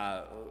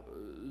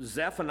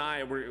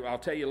 Zephaniah, I'll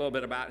tell you a little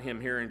bit about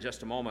him here in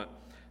just a moment.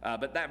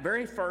 But that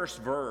very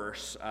first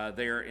verse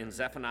there in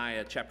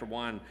Zephaniah chapter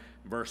 1,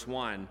 verse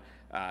 1,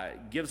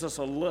 gives us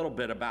a little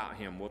bit about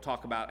him. We'll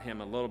talk about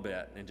him a little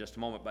bit in just a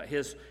moment. But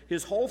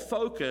his whole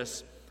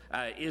focus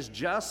is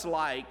just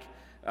like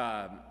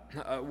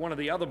one of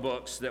the other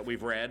books that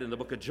we've read in the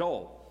book of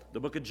Joel. The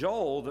book of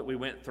Joel that we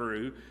went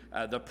through,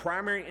 the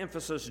primary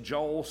emphasis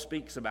Joel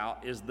speaks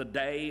about is the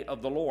day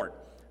of the Lord.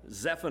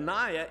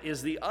 Zephaniah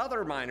is the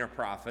other minor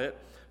prophet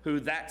who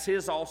that's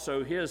his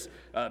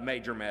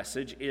major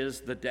message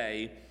is the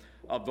day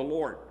of the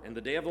Lord. And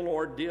the day of the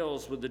Lord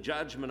deals with the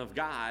judgment of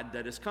God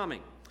that is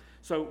coming.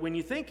 So when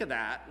you think of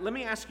that, let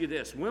me ask you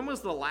this. When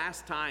was the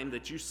last time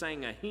that you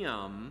sang a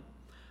hymn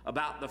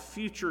about the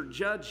future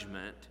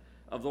judgment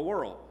of the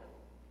world?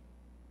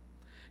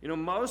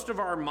 Most of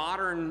our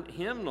modern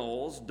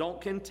hymnals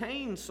don't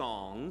contain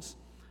songs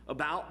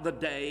about the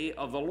day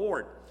of the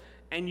Lord.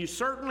 And you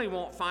certainly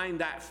won't find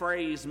that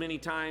phrase many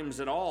times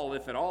at all,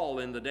 if at all,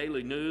 in the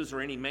Daily News or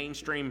any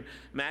mainstream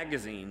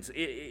magazines.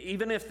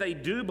 Even if they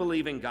do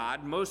believe in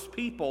God, most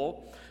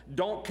people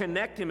don't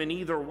connect him in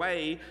either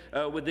way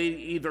with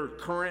either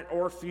current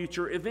or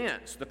future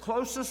events. The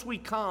closest we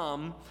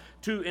come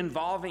to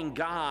involving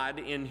God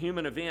in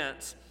human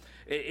events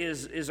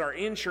is our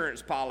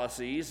insurance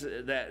policies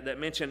that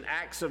mention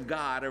acts of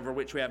God over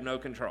which we have no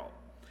control.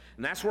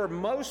 And that's where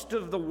most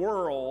of the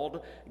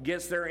world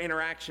gets their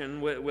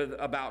interaction with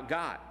about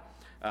God.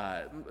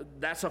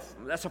 That's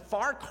a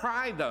far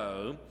cry,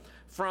 though,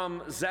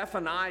 from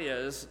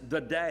Zephaniah's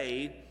the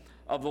day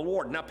of the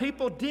Lord. Now,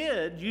 people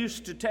did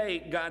used to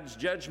take God's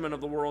judgment of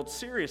the world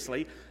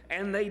seriously,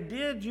 and they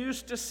did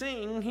used to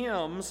sing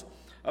hymns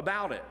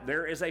about it.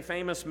 There is a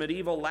famous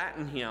medieval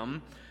Latin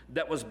hymn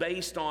that was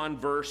based on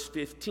verse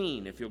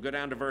 15. If you'll go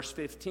down to verse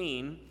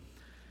 15,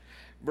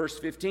 verse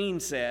 15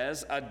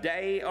 says, "A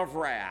day of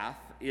wrath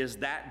is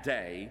that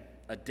day,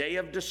 a day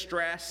of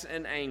distress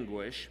and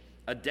anguish,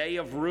 a day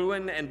of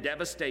ruin and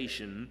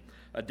devastation,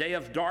 a day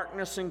of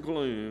darkness and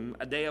gloom,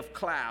 a day of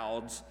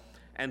clouds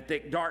and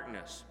thick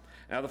darkness."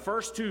 Now, the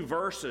first two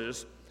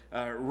verses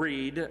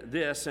read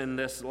this in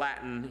this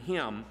Latin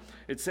hymn.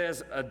 It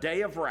says, "A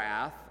day of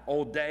wrath,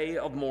 O day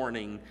of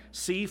mourning,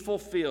 see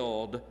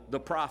fulfilled the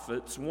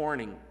prophet's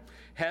warning.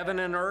 Heaven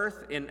and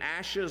earth in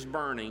ashes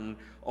burning,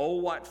 oh,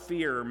 what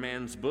fear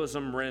man's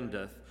bosom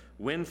rendeth,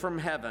 when from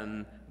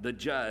heaven the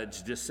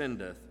judge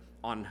descendeth,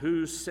 on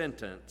whose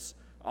sentence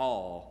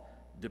all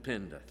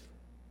dependeth."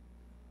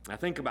 Now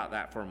think about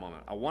that for a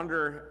moment. I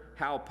wonder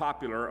how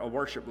popular a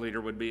worship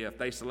leader would be if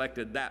they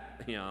selected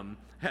that hymn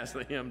as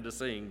the hymn to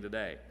sing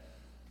today.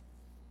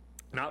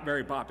 Not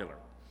very popular.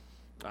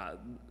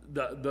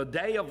 The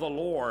day of the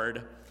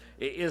Lord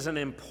is an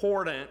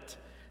important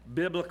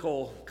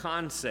biblical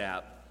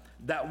concept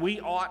that we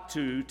ought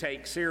to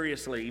take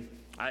seriously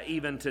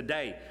even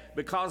today,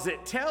 because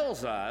it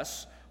tells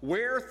us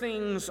where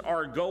things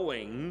are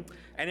going,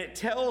 and it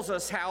tells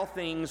us how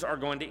things are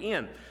going to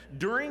end.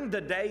 During the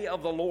day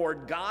of the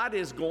Lord, God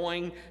is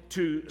going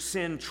to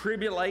send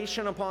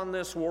tribulation upon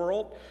this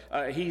world.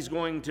 He's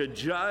going to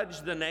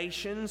judge the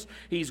nations.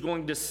 He's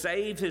going to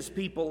save his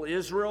people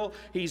Israel.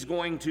 He's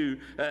going to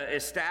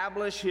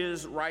establish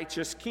his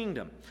righteous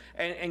kingdom.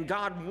 And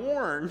God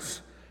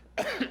warns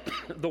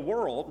the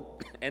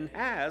world, and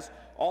has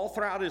all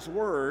throughout his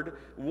word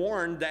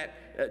warned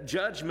that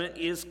judgment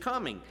is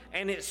coming,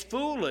 and it's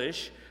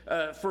foolish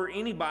for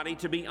anybody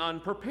to be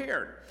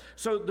unprepared.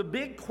 So the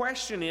big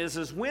question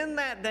is when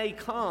that day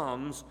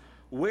comes,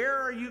 where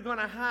are you going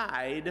to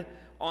hide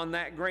on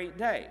that great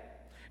day?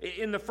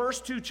 In the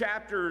first two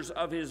chapters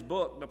of his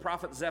book, the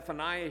prophet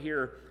Zephaniah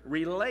here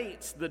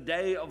relates the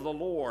day of the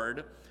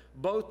Lord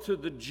both to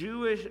the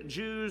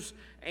Jews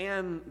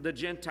and the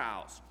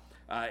Gentiles.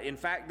 In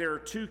fact, there are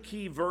two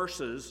key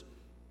verses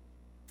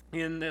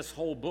in this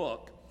whole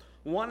book.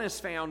 One is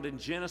found in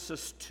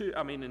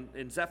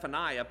in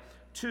Zephaniah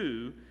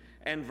 2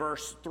 and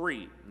verse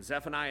 3.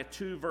 Zephaniah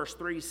 2 verse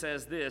 3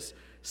 says this,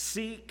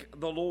 "Seek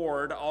the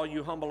Lord, all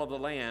you humble of the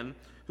land,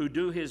 who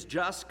do his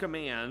just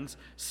commands.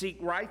 Seek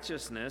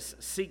righteousness,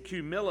 seek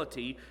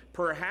humility.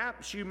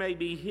 Perhaps you may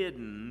be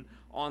hidden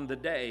on the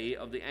day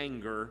of the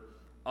anger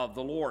of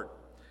the Lord."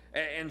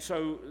 And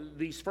so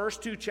these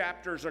first two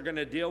chapters are going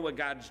to deal with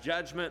God's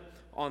judgment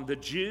on the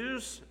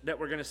Jews that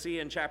we're going to see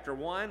in chapter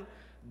 1,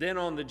 then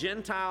on the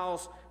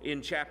Gentiles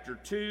in chapter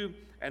 2,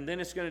 and then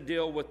it's going to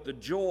deal with the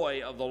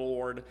joy of the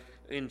Lord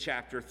in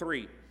chapter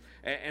 3.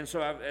 And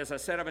so, as I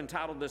said, I've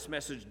entitled this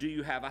message, "Do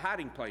You Have a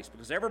Hiding Place?"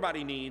 Because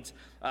everybody needs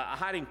a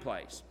hiding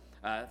place.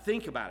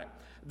 Think about it.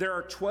 There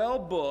are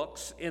 12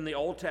 books in the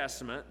Old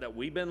Testament that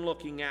we've been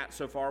looking at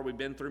so far. We've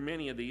been through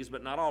many of these,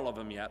 but not all of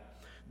them yet.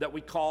 that we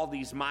call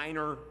these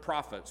minor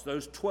prophets.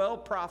 Those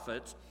 12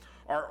 prophets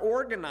are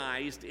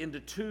organized into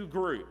two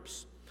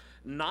groups.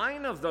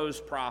 9 of those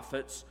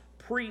prophets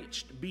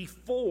preached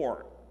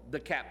before the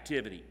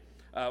captivity,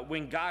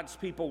 when God's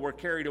people were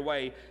carried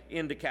away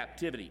into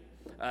captivity.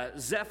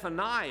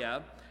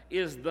 Zephaniah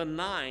is the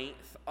 9th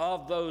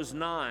of those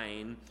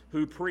 9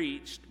 who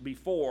preached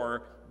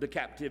before the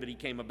captivity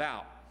came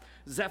about.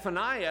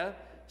 Zephaniah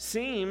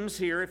seems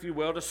here, if you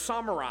will, to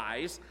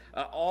summarize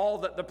all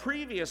that the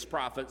previous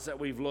prophets that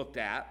we've looked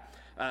at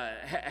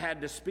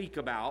had to speak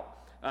about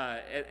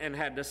and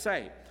had to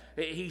say.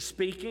 He's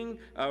speaking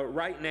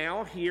right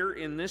now here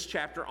in this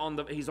chapter.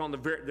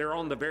 They're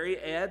on the very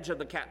edge of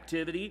the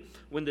captivity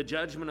when the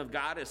judgment of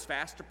God is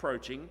fast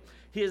approaching.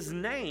 His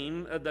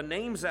name, the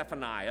name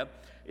Zephaniah,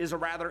 is a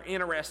rather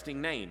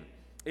interesting name.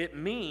 It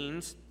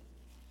means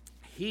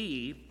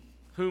he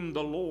whom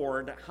the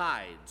Lord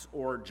hides,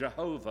 or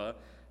Jehovah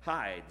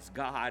hides,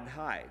 God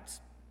hides.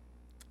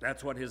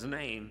 That's what his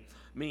name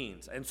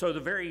means. And so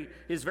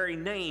his very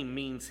name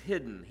means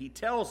hidden. He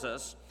tells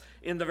us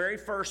in the very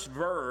first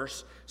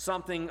verse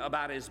something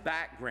about his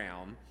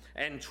background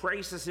and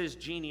traces his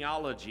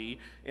genealogy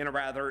in a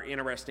rather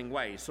interesting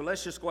way. So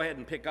let's just go ahead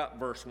and pick up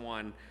verse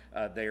 1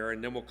 there,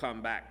 and then we'll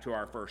come back to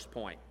our first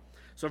point.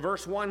 So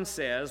verse 1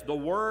 says, "The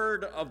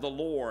word of the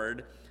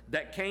Lord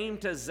that came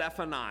to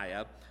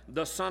Zephaniah,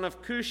 the son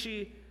of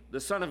Cushi, the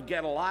son of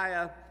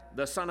Gedaliah,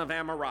 the son of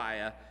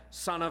Amariah,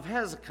 son of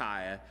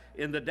Hezekiah,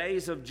 in the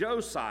days of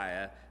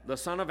Josiah, the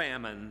son of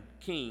Ammon,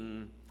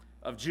 king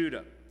of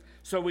Judah."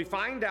 So we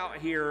find out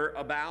here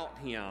about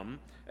him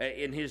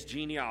in his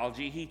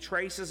genealogy. He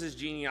traces his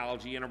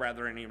genealogy in a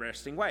rather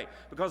interesting way,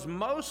 because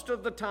most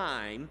of the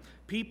time,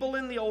 people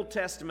in the Old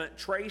Testament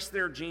trace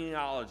their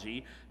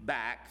genealogy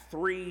back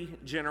 3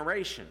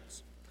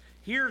 generations.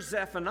 Here,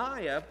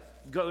 Zephaniah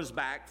goes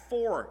back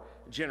 4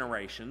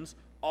 generations,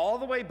 all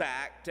the way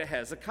back to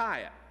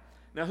Hezekiah.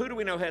 Now, who do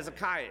we know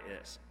Hezekiah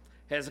is?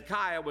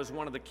 Hezekiah was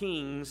one of the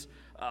kings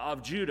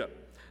of Judah.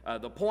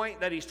 The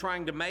point that he's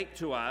trying to make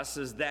to us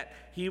is that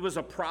he was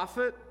a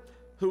prophet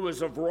who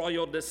was of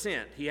royal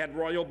descent. He had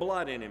royal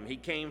blood in him. He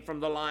came from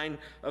the line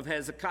of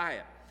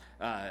Hezekiah.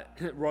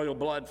 Royal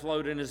blood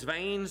flowed in his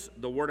veins.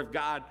 The word of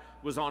God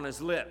was on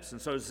his lips. And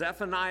so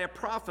Zephaniah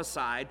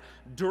prophesied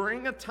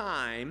during a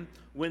time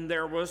when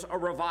there was a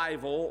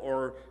revival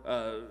or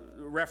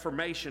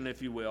reformation,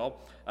 if you will,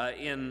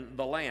 in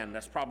the land.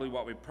 That's probably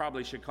what we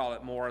probably should call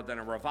it more than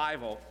a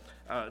revival.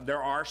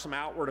 There are some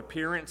outward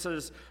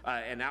appearances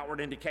and outward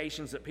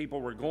indications that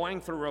people were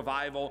going through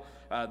revival.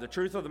 The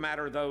truth of the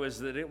matter, though, is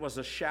that it was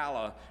a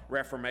shallow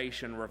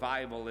Reformation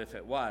revival, if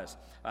it was,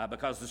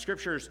 because the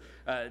Scriptures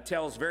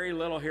tells very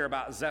little here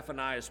about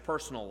Zephaniah's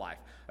personal life.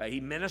 He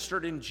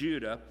ministered in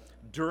Judah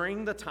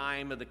during the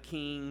time of the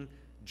king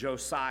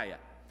Josiah.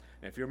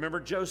 Now, if you remember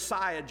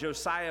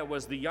Josiah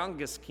was the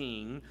youngest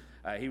king.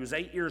 He was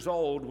 8 years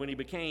old when he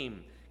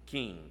became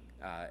king.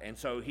 And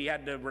so he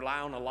had to rely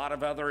on a lot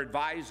of other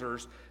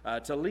advisors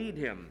to lead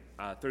him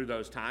through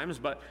those times.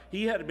 But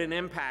he had been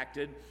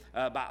impacted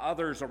by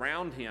others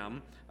around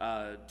him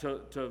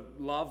to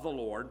love the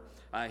Lord.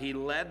 He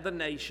led the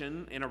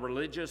nation in a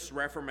religious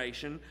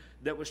reformation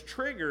that was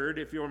triggered,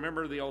 if you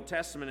remember the Old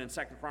Testament in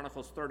 2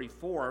 Chronicles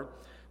 34,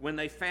 when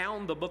they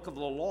found the book of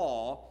the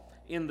law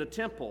in the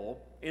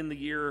temple in the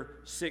year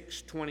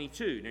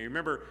 622. Now, you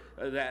remember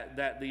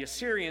that the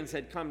Assyrians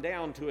had come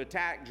down to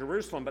attack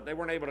Jerusalem, but they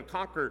weren't able to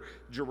conquer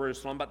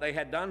Jerusalem, but they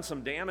had done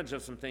some damage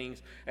of some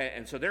things,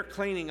 and so they're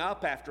cleaning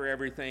up after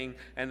everything,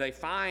 and they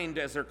find,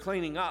 as they're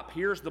cleaning up,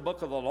 here's the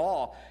book of the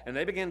law, and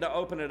they begin to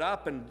open it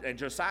up, and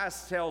Josiah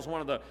tells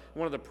one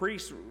of the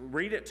priests,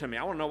 "Read it to me.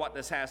 I want to know what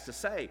this has to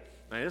say."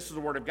 Now, this is the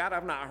word of God.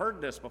 I've not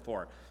heard this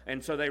before.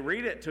 And so they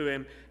read it to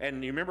him,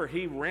 and you remember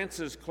he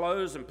rinses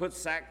clothes and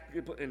puts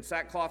in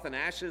sackcloth and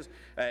ashes,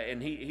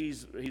 and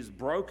he's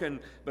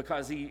broken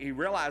because he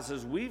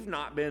realizes we've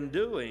not been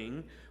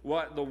doing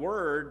what the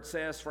word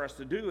says for us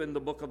to do in the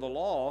book of the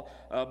law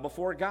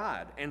before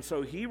God. And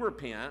so he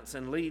repents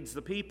and leads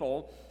the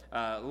people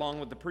along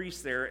with the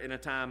priests there in a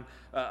time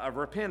of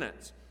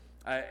repentance.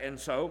 And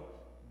so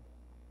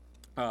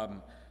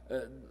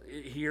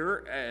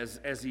here,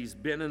 as he's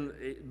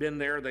been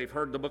there, they've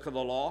heard the book of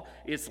the law.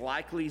 It's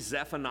likely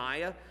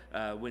Zephaniah,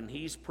 when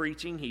he's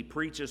preaching, he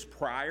preaches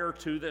prior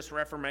to this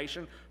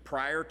Reformation,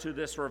 prior to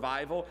this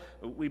revival.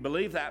 We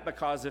believe that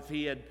because if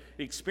he had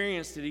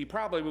experienced it, he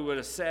probably would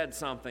have said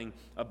something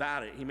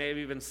about it. He may have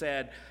even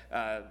said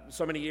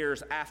so many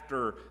years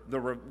after the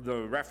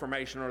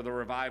Reformation or the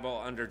revival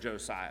under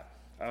Josiah.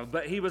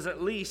 But he was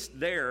at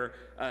least there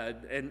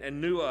and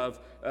knew of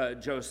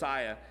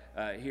Josiah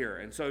here.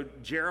 And so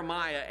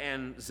Jeremiah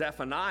and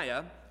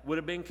Zephaniah would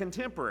have been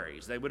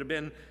contemporaries. They would have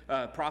been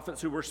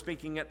prophets who were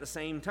speaking at the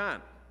same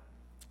time.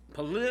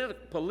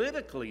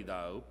 Politically,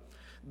 though,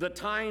 The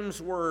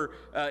times were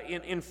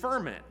in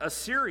ferment.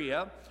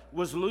 Assyria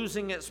was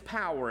losing its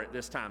power at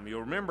this time.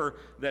 You'll remember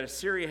that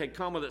Assyria had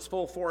come with its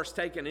full force,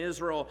 taken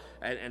Israel,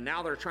 and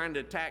now they're trying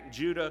to attack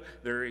Judah.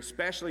 They're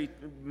especially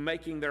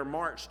making their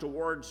march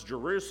towards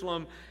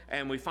Jerusalem,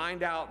 and we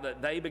find out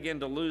that they begin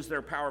to lose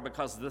their power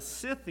because the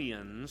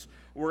Scythians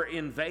were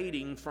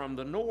invading from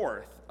the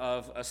north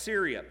of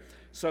Assyria.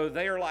 So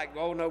they are like,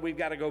 oh no, we've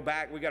got to go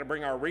back. We've got to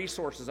bring our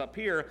resources up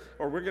here,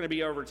 or we're going to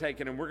be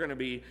overtaken and we're going to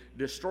be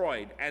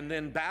destroyed. And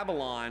then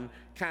Babylon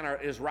kind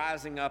of is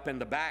rising up in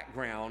the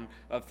background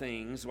of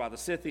things while the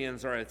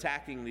Scythians are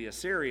attacking the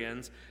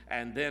Assyrians.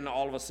 And then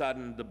all of a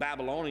sudden, the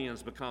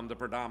Babylonians become the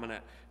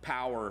predominant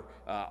power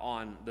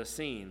on the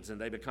scenes, and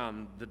they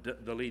become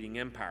the leading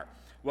empire.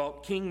 Well,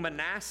 King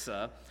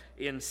Manasseh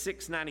in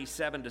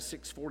 697 to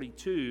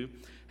 642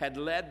 had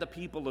led the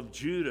people of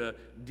Judah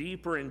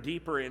deeper and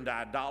deeper into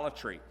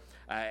idolatry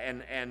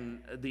and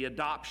the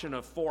adoption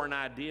of foreign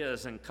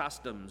ideas and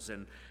customs,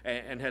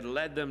 and had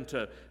led them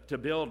to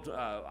build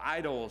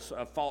idols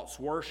of false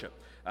worship.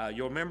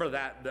 You'll remember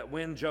that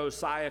when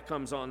Josiah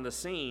comes on the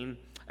scene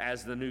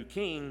as the new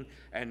king,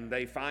 and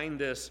they find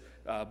this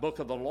book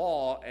of the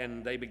law,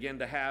 and they begin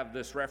to have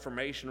this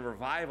Reformation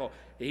revival,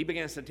 he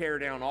begins to tear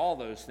down all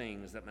those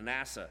things that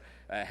Manasseh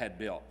had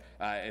built.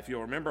 If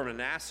you'll remember,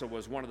 Manasseh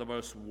was one of the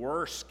most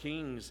worst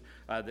kings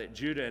that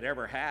Judah had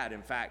ever had.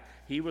 In fact,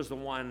 he was the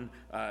one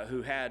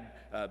who had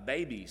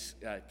babies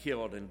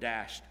killed and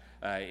dashed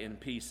in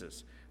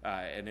pieces.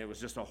 And it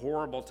was just a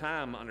horrible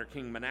time under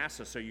King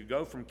Manasseh. So you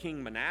go from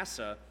King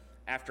Manasseh,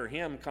 after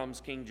him comes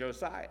King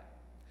Josiah.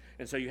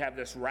 And so you have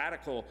this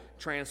radical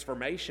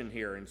transformation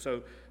here. And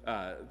so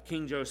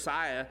King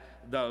Josiah,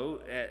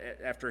 though,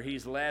 after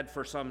he's led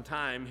for some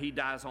time, he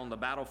dies on the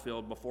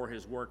battlefield before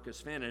his work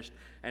is finished,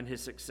 and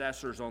his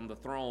successors on the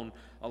throne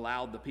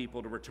allowed the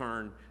people to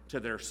return to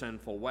their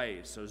sinful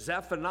ways. So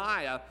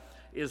Zephaniah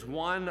is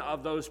one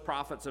of those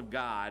prophets of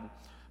God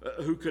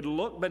who could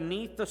look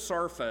beneath the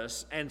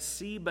surface and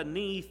see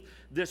beneath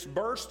this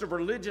burst of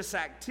religious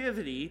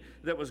activity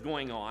that was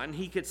going on.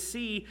 He could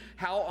see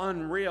how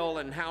unreal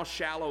and how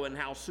shallow and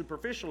how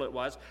superficial it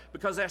was,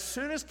 because as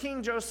soon as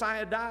King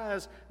Josiah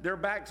dies, they're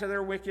back to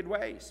their wicked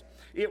ways.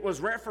 It was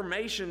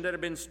Reformation that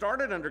had been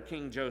started under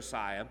King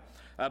Josiah,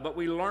 but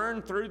we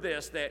learned through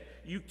this that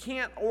you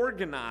can't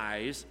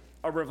organize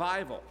a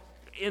revival.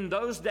 In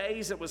those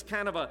days, it was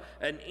kind of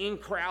an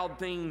in-crowd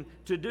thing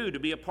to do, to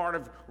be a part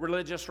of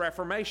religious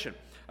reformation.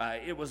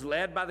 It was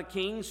led by the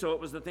king, so it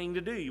was the thing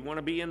to do. You want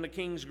to be in the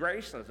king's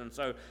graces, and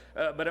so,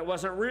 but it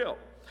wasn't real.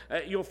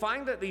 You'll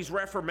find that these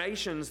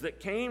reformations that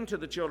came to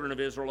the children of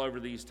Israel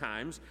over these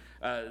times,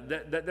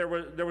 that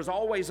there was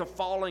always a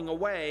falling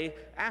away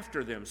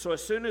after them. So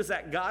as soon as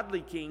that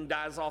godly king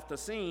dies off the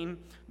scene,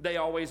 they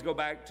always go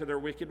back to their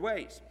wicked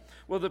ways.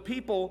 Well, the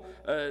people,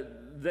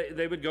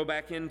 they would go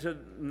back into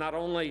not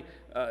only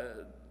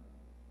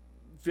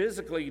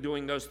physically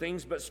doing those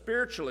things, but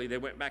spiritually they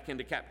went back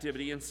into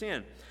captivity and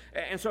sin.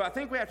 And so I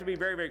think we have to be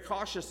very, very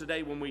cautious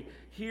today when we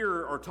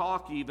hear or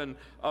talk even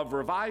of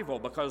revival,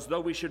 because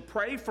though we should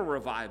pray for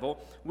revival,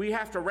 we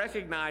have to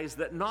recognize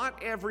that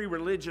not every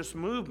religious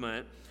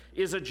movement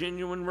is a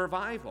genuine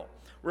revival.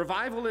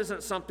 Revival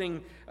isn't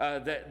something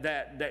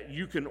that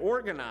you can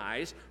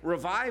organize.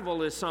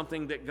 Revival is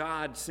something that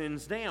God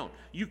sends down.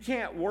 You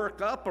can't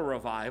work up a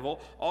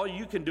revival. All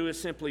you can do is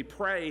simply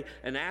pray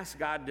and ask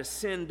God to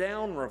send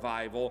down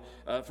revival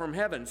from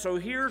heaven. So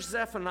here's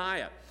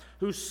Zephaniah,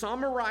 who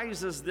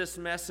summarizes this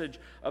message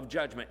of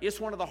judgment. It's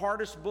one of the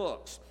hardest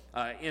books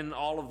in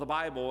all of the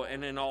Bible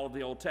and in all of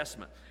the Old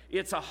Testament.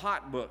 It's a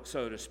hot book,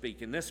 so to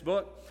speak. In this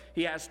book,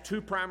 he has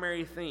two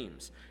primary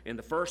themes. In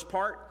the first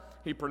part,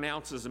 he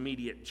pronounces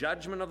immediate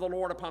judgment of the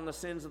Lord upon the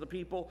sins of the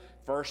people,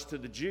 first to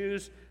the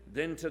Jews,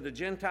 then to the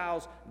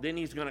Gentiles. Then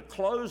he's going to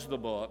close the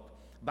book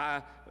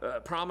by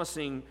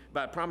promising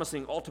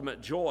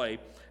ultimate joy,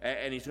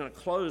 and he's going to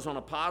close on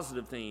a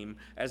positive theme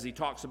as he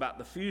talks about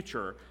the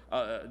future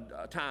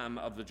time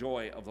of the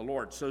joy of the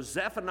Lord. So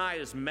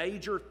Zephaniah's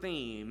major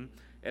theme,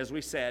 as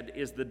we said,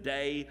 is the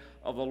day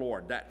of the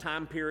Lord, that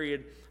time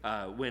period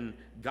when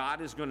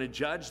God is going to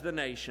judge the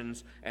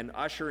nations and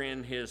usher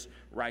in his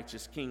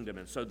righteous kingdom.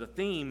 And so the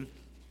theme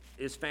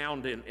is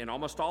found in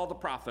almost all the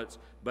prophets,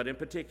 but in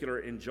particular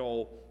in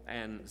Joel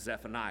and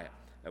Zephaniah.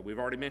 We've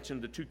already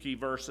mentioned the two key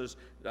verses,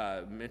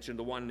 mentioned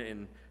the one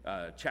in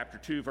chapter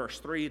 2, verse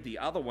 3. The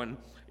other one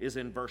is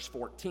in verse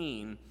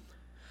 14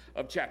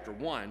 of chapter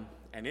 1,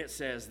 and it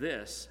says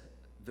this: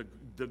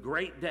 the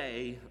great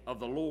day of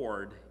the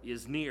Lord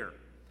is near.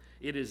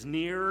 It is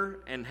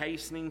near and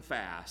hastening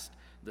fast.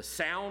 The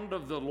sound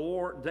of the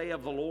day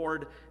of the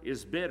Lord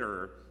is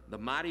bitter. The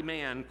mighty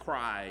man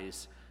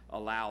cries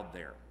aloud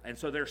there. And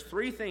so there's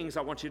three things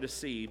I want you to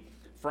see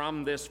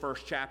from this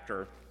first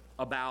chapter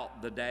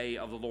about the day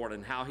of the Lord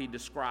and how he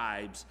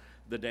describes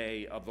the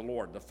day of the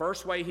Lord. The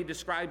first way he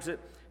describes it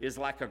is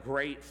like a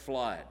great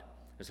flood.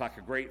 It's like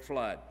a great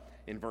flood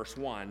in verse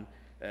 1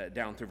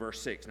 down through verse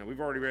 6. Now,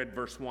 we've already read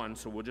verse 1,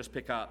 so we'll just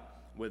pick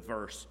up with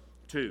verse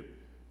 2.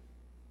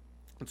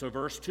 And so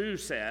verse 2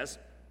 says,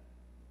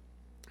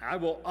 I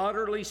will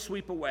utterly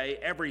sweep away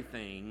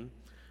everything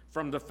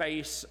from the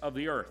face of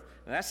the earth.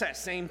 And that's that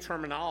same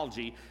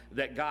terminology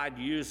that God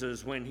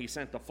uses when he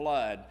sent the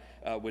flood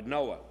with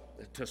Noah,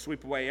 to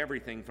sweep away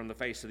everything from the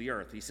face of the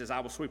earth. He says, I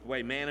will sweep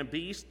away man and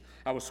beast.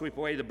 I will sweep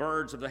away the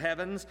birds of the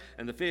heavens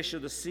and the fish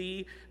of the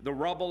sea, the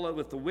rubble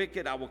with the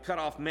wicked. I will cut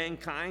off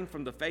mankind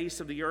from the face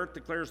of the earth,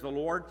 declares the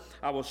Lord.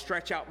 I will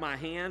stretch out my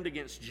hand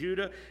against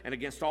Judah and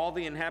against all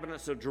the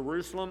inhabitants of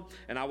Jerusalem,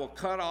 and I will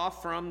cut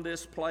off from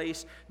this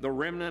place the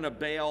remnant of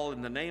Baal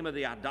in the name of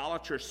the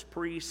idolatrous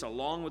priests,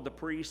 along with the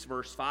priests,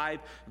 verse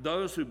 5,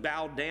 those who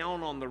bow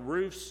down on the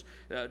roofs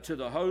to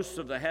the hosts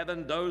of the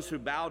heaven, those who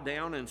bow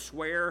down and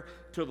swear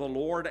to the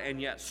Lord and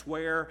yet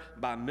swear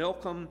by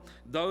Milcom,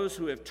 those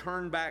who have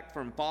turned back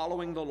from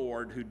following the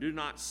Lord, who do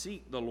not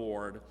seek the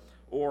Lord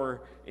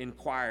or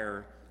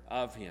inquire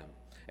of him.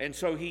 And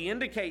so he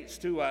indicates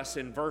to us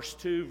in verse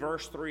 2,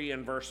 verse 3,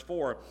 and verse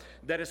 4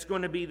 that it's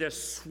going to be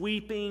this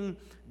sweeping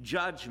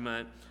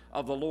judgment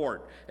of the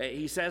Lord.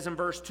 He says in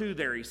verse 2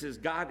 there, he says,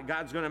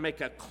 God's going to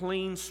make a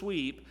clean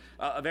sweep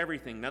of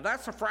everything. Now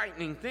that's a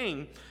frightening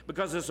thing,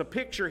 because there's a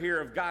picture here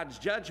of God's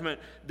judgment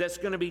that's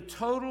going to be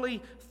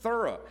totally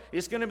thorough.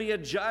 It's going to be a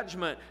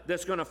judgment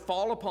that's going to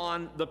fall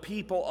upon the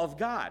people of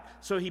God.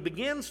 So he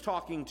begins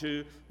talking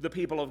to the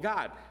people of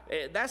God.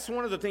 That's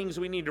one of the things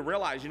we need to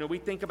realize. You know, we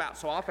think about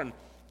so often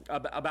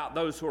about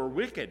those who are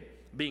wicked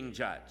being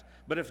judged.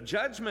 But if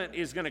judgment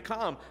is going to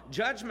come,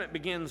 judgment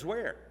begins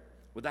where?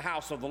 With the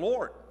house of the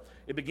Lord.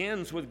 It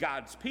begins with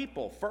God's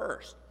people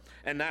first.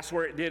 And that's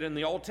where it did in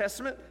the Old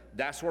Testament.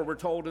 That's where we're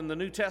told in the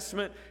New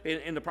Testament,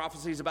 in the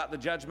prophecies about the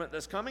judgment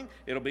that's coming.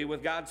 It'll be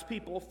with God's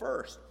people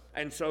first.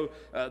 And so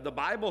the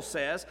Bible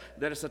says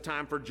that it's a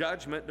time for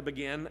judgment to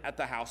begin at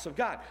the house of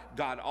God.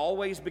 God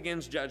always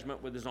begins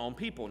judgment with his own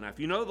people. Now, if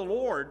you know the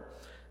Lord,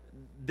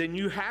 then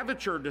you have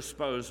at your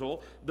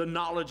disposal the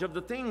knowledge of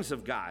the things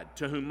of God.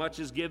 To whom much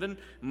is given,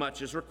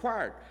 much is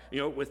required. You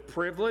know, with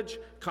privilege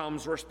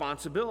comes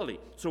responsibility.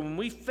 So when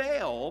we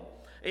fail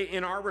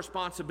in our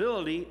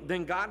responsibility,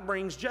 then God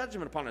brings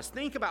judgment upon us.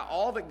 Think about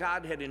all that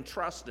God had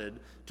entrusted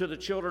to the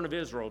children of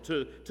Israel,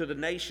 to the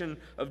nation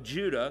of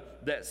Judah.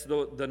 That's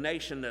the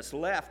nation that's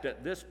left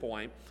at this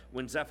point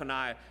when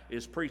Zephaniah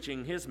is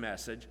preaching his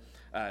message.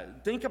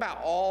 Think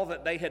about all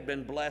that they had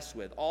been blessed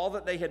with, all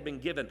that they had been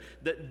given,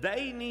 that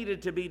they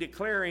needed to be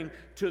declaring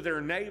to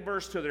their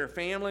neighbors, to their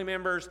family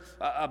members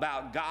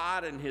about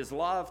God and his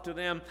love to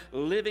them,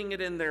 living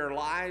it in their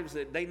lives,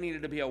 that they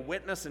needed to be a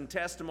witness and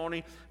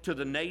testimony to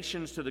the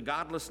nations, to the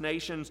godless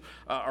nations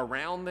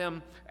around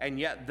them, and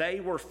yet they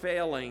were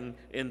failing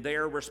in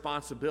their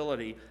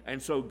responsibility,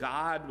 and so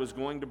God was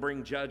going to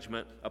bring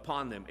judgment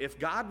upon them. If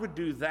God would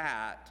do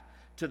that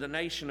to the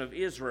nation of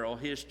Israel,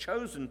 his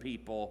chosen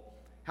people,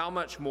 how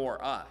much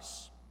more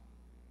us?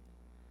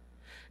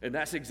 And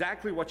that's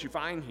exactly what you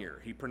find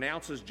here. He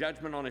pronounces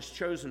judgment on his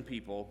chosen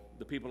people,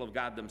 the people of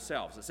God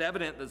themselves. It's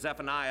evident that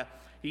Zephaniah,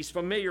 he's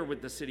familiar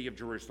with the city of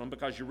Jerusalem,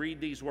 because you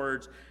read these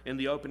words in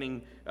the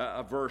opening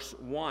of verse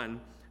 1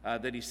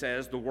 that he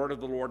says, the word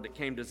of the Lord that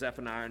came to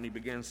Zephaniah, and he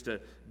begins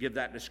to give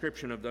that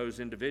description of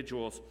those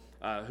individuals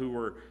who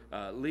were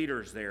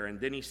leaders there. And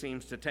then he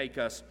seems to take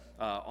us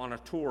on a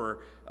tour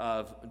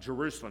of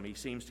Jerusalem. He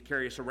seems to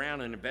carry us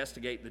around and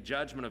investigate the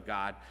judgment of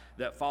God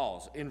that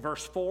falls. In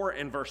verse 4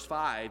 and verse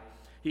 5,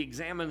 he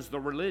examines the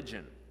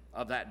religion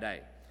of that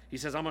day. He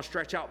says, I'm going to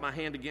stretch out my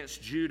hand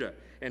against Judah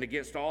and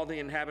against all the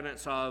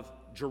inhabitants of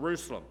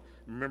Jerusalem.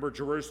 Remember,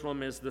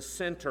 Jerusalem is the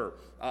center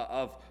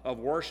of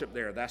worship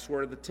there. That's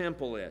where the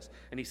temple is.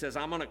 And he says,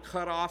 I'm going to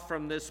cut off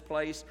from this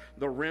place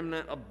the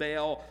remnant of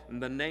Baal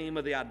and the name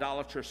of the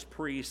idolatrous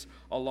priests,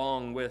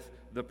 along with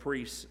the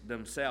priests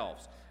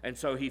themselves. And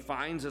so he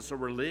finds us a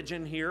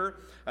religion here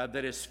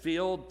that is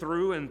filled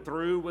through and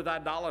through with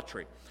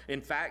idolatry. In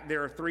fact,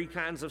 there are three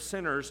kinds of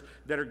sinners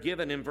that are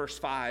given in verse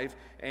 5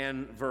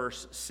 and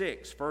verse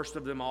 6. First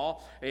of them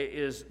all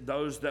is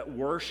those that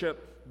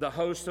worship the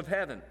host of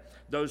heaven,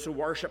 those who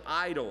worship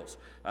idols.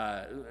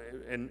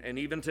 And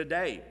even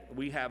today,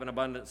 we have an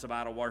abundance of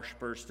idol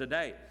worshipers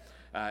today.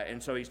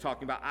 And so he's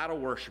talking about idol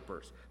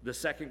worshipers. The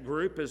second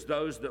group is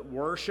those that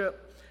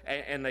worship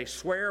and they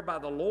swear by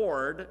the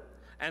Lord,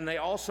 and they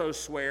also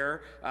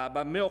swear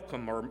by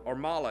Milcom or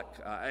Moloch,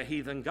 a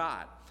heathen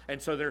god.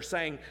 And so they're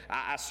saying,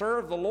 I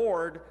serve the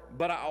Lord,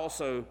 but I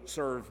also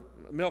serve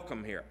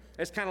Milcom here.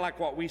 It's kind of like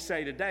what we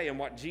say today and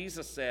what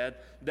Jesus said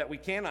that we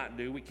cannot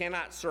do. We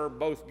cannot serve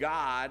both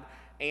God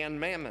and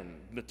mammon,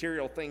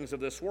 material things of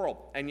this world.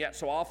 And yet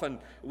so often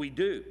we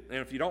do. And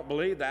if you don't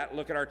believe that,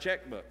 look at our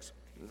checkbooks.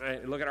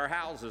 Look at our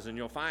houses, and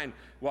you'll find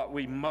what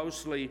we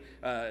mostly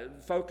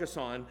focus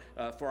on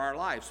for our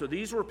life. So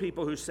these were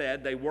people who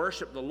said they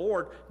worship the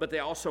Lord, but they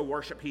also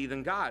worship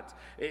heathen gods.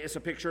 It's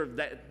a picture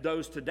of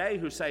those today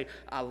who say,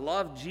 I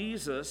love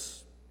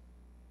Jesus,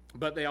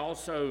 but they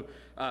also,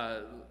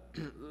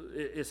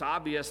 it's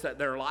obvious that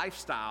their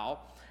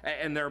lifestyle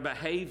and their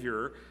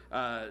behavior,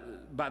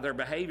 by their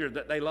behavior,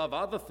 that they love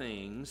other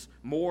things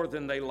more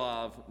than they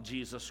love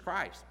Jesus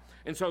Christ.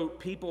 And so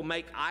people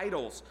make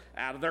idols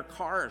out of their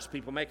cars.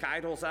 People make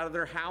idols out of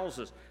their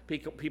houses.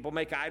 People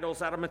make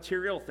idols out of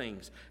material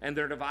things, and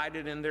they're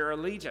divided in their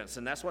allegiance.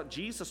 And that's what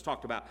Jesus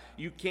talked about.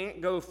 You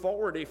can't go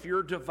forward if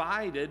you're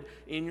divided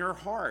in your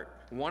heart,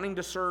 wanting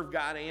to serve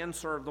God and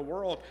serve the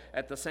world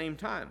at the same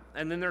time.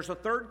 And then there's a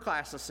third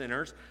class of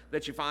sinners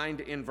that you find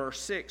in verse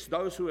 6,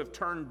 those who have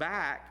turned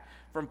back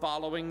from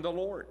following the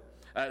Lord.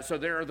 So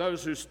there are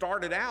those who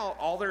started out,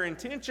 all their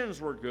intentions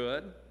were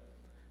good,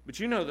 but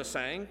you know the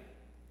saying,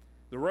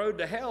 the road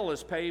to hell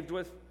is paved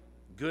with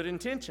good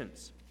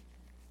intentions.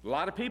 A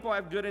lot of people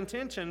have good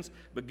intentions,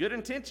 but good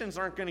intentions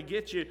aren't going to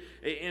get you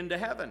into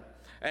heaven.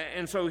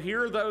 And so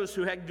here are those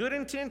who had good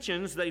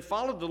intentions. They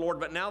followed the Lord,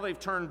 but now they've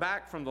turned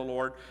back from the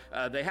Lord.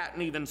 They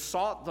hadn't even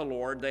sought the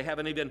Lord. They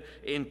haven't even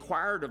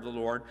inquired of the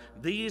Lord.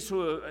 These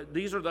are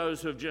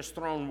those who have just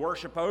thrown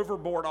worship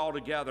overboard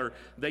altogether.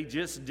 They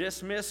just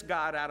dismiss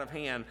God out of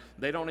hand.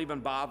 They don't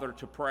even bother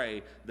to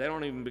pray. They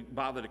don't even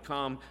bother to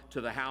come to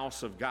the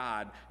house of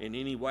God in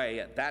any way,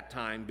 at that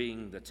time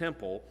being the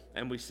temple.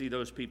 And we see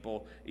those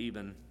people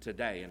even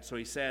today. And so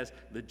he says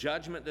the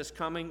judgment that's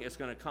coming is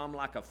going to come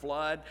like a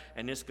flood,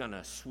 and it's going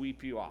to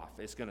sweep you off.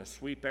 It's going to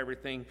sweep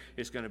everything.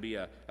 It's going to be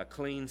a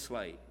clean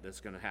slate that's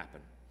going to happen.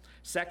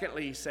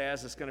 Secondly, he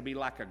says it's going to be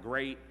like a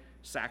great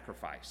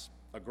sacrifice.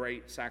 A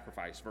great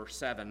sacrifice. Verse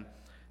 7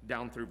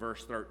 down through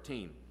verse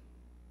 13.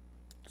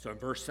 So in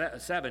verse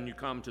 7, you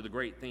come to the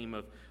great theme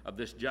of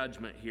this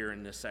judgment here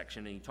in this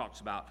section, and he talks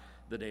about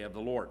the day of the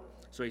Lord.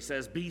 So he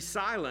says, "Be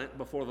silent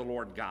before the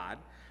Lord God,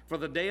 for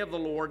the day of the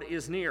Lord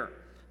is near.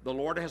 The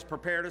Lord has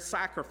prepared a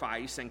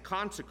sacrifice and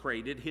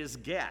consecrated his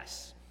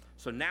guests."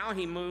 So now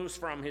he moves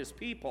from his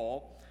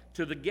people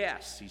to the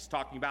guests. He's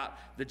talking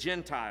about the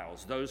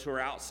Gentiles, those who are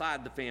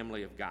outside the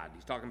family of God.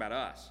 He's talking about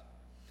us.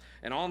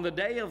 "And on the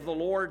day of the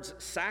Lord's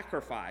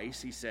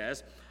sacrifice," he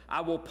says,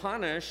 "I will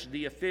punish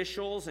the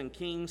officials and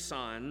kings'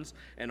 sons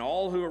and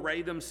all who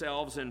array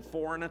themselves in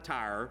foreign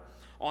attire.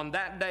 On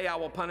that day I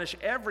will punish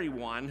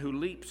everyone who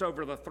leaps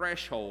over the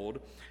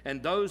threshold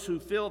and those who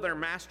fill their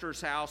master's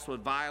house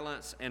with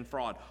violence and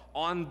fraud.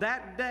 On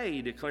that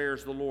day,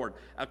 declares the Lord,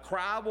 a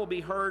cry will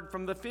be heard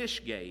from the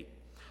fish gate,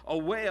 a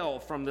wail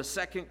from the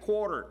second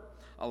quarter,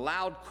 a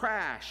loud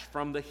crash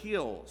from the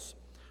hills.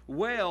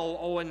 Wail,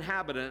 O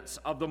inhabitants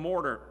of the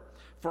mortar,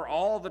 for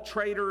all the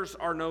traders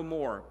are no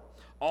more.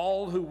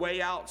 All who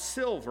weigh out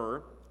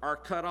silver are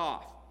cut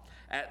off.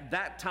 At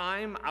that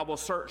time I will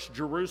search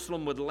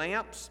Jerusalem with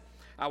lamps.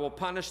 I will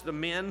punish the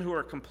men who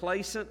are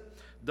complacent,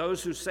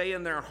 those who say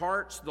in their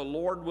hearts, the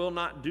Lord will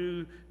not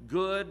do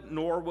good,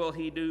 nor will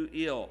he do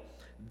ill.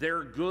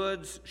 Their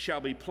goods shall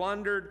be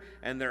plundered,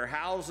 and their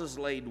houses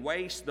laid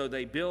waste. Though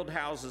they build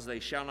houses, they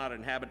shall not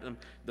inhabit them.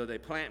 Though they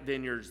plant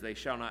vineyards, they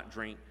shall not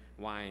drink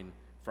wine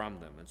from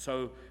them." And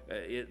so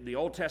the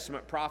Old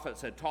Testament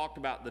prophets had talked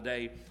about the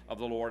day of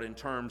the Lord in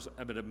terms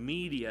of an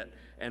immediate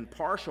and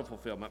partial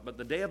fulfillment. But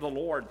the day of the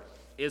Lord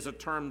is a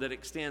term that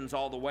extends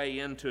all the way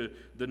into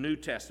the New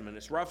Testament.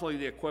 It's roughly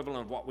the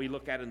equivalent of what we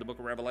look at in the book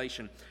of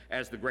Revelation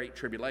as the Great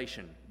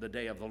Tribulation, the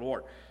day of the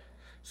Lord.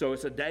 So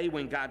it's a day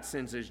when God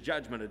sends his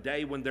judgment, a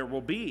day when there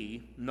will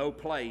be no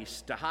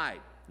place to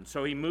hide. And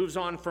so he moves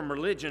on from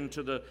religion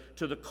to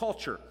the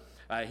culture.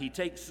 He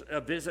takes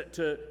a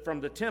visit from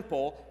the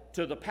temple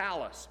to the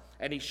palace,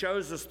 and he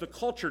shows us the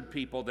cultured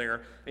people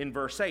there in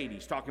verse 8.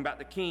 He's talking about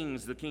the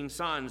king's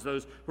sons,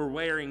 those who are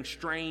wearing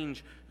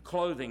strange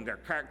clothing. They're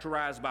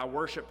characterized by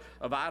worship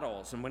of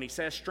idols. And when he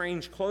says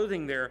strange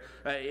clothing there,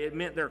 it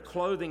meant their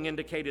clothing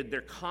indicated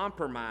their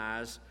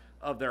compromise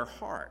of their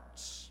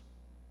hearts.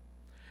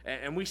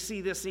 And we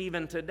see this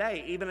even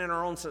today, even in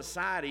our own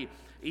society,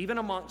 even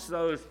amongst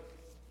those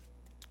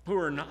who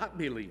are not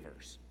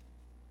believers,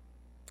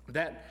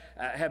 that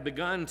have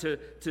begun to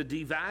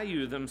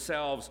devalue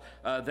themselves,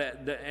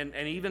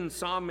 and even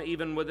some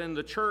even within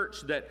the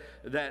church, that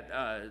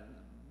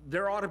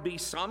there ought to be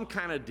some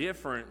kind of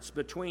difference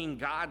between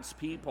God's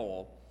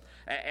people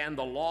and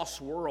the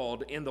lost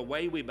world in the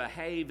way we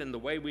behave, in the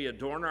way we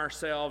adorn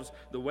ourselves,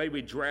 the way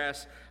we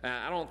dress.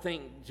 I don't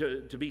think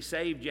to be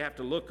saved you have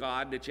to look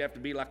odd, that you have to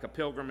be like a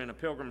pilgrim in a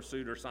pilgrim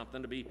suit or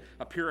something, to be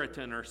a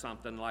Puritan or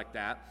something like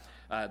that,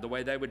 the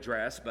way they would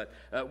dress. But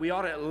we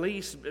ought to at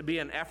least be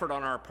an effort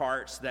on our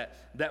parts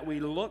that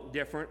we look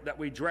different, that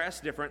we dress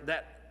different,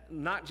 that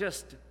not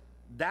just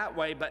that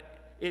way, but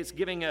it's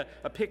giving a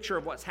picture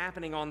of what's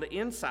happening on the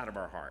inside of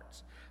our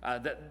hearts.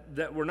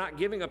 That we're not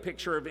giving a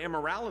picture of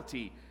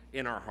immorality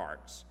in our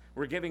hearts.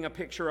 We're giving a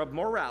picture of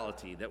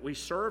morality, that we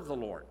serve the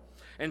Lord.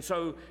 And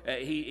so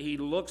he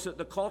looks at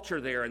the culture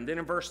there, and then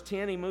in verse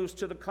 10 he moves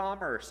to the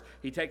commerce.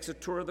 He takes a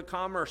tour of the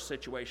commerce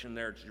situation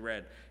there, as you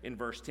read in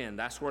verse 10.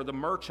 That's where the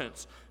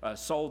merchants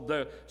sold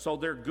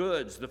their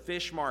goods, the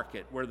fish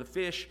market, where the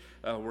fish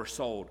were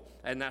sold.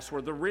 And that's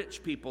where the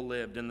rich people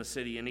lived in the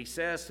city. And he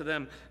says to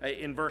them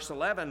in verse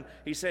 11,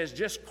 he says,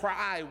 just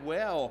cry,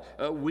 wail,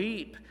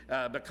 weep,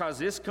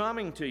 because it's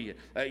coming to you.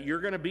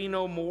 You're going to be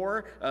no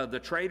more. The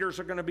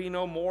traders are going to be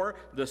no more.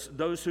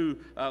 Those who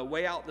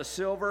weigh out the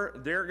silver,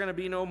 they're going to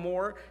be no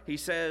more. He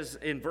says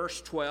in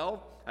verse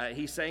 12,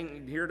 he's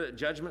saying here that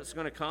judgment's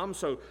going to come.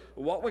 So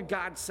what would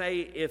God say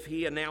if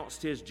he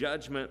announced his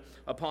judgment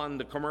upon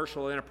the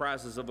commercial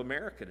enterprises of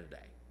America today?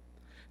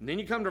 And then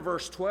you come to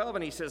verse 12,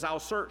 and he says, I'll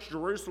search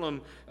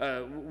Jerusalem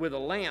with a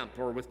lamp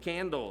or with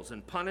candles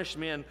and punish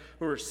men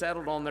who are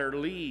settled on their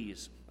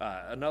lees.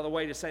 Another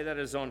way to say that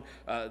is on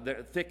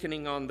their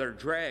thickening on their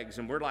dregs.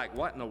 And we're like,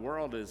 what in the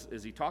world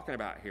is he talking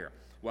about here?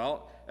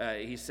 Well,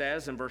 he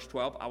says in verse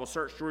 12, I will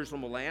search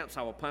Jerusalem with lamps.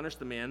 I will punish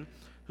the men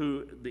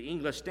who, the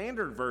English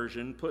Standard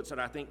Version puts it,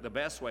 I think, the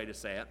best way to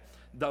say it,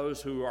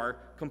 those who are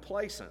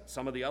complacent.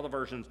 Some of the other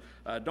versions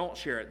don't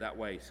share it that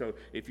way. So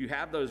if you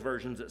have those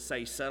versions that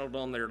say settled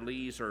on their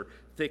lees or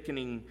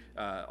thickening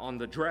on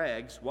the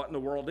dregs, what in the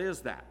world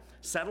is that?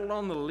 Settled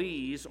on the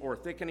lees or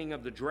thickening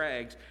of the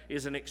dregs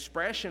is an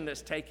expression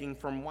that's taken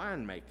from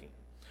winemaking.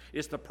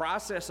 It's the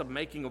process of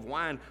making of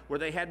wine where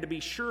they had to be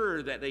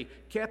sure that they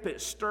kept it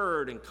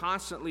stirred and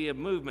constantly in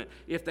movement.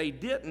 If they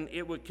didn't,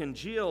 it would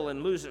congeal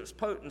and lose its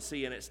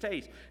potency and its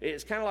taste.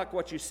 It's kind of like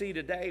what you see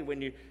today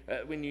when you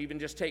even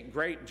just take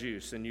grape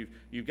juice and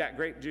you've got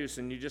grape juice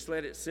and you just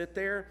let it sit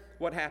there.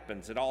 What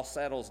happens? It all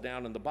settles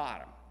down in the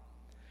bottom.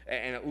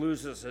 And it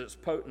loses its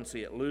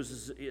potency. It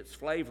loses its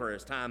flavor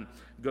as time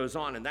goes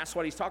on. And that's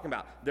what he's talking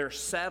about. They're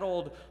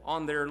settled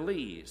on their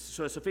lees.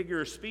 So it's a figure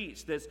of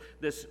speech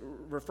that's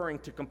referring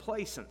to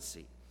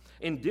complacency,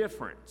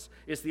 indifference.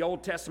 It's the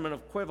Old Testament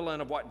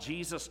equivalent of what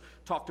Jesus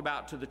talked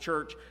about to the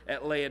church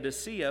at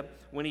Laodicea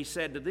when he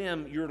said to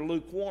them, you're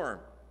lukewarm.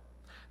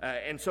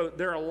 And so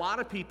there are a lot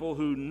of people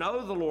who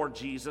know the Lord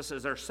Jesus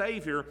as their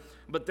Savior,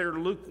 but they're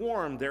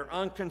lukewarm, they're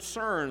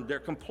unconcerned,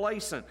 they're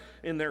complacent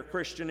in their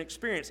Christian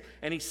experience.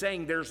 And he's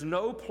saying there's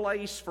no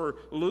place for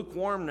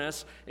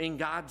lukewarmness in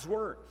God's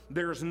Word.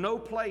 There's no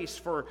place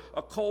for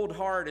a cold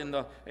heart in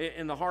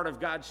the heart of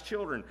God's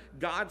children.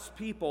 God's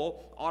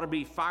people ought to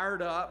be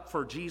fired up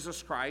for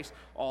Jesus Christ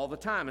all the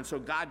time. And so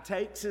God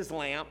takes his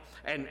lamp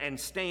and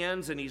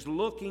stands, and he's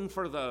looking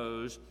for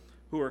those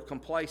who are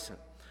complacent.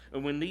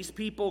 And when these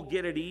people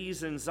get at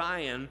ease in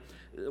Zion,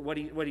 what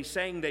he's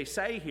saying they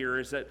say here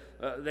is that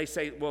they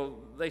say, well,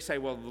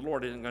 the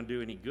Lord isn't going to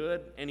do any good,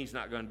 and he's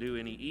not going to do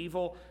any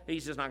evil.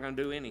 He's just not going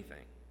to do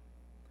anything.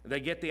 They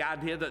get the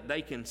idea that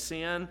they can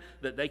sin,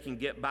 that they can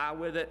get by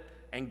with it,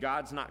 and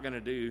God's not going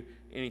to do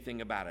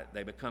anything about it.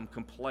 They become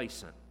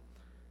complacent.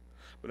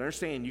 But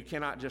understand, you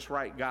cannot just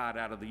write God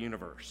out of the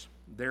universe.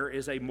 There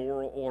is a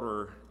moral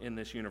order in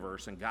this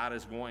universe, and God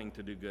is going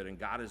to do good, and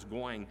God is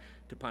going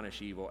to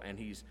punish evil. And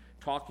he's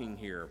talking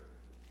here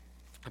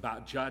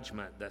about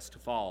judgment that's to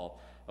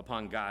fall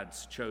upon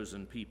God's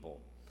chosen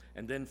people.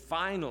 And then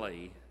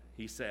finally,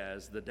 he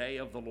says, the day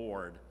of the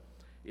Lord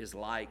is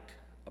like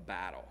a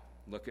battle.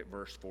 Look at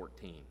verse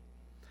 14.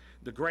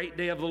 The great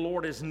day of the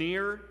Lord is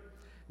near,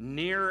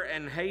 near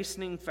and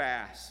hastening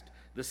fast.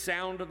 The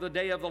sound of the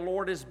day of the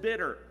Lord is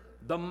bitter.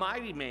 The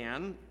mighty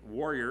man,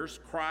 warriors,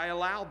 cry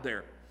aloud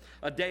there.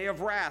 A day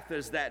of wrath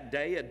is that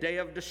day, a day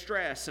of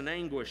distress and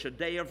anguish, a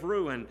day of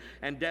ruin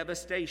and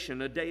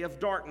devastation, a day of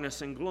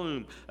darkness and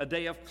gloom, a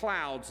day of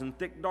clouds and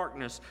thick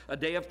darkness, a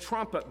day of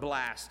trumpet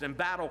blast and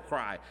battle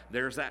cry.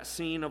 There's that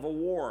scene of a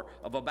war,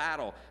 of a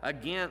battle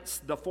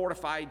against the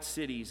fortified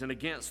cities and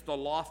against the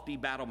lofty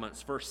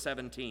battlements. Verse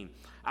 17.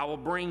 I will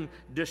bring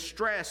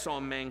distress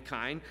on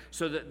mankind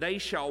so that they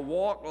shall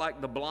walk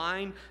like the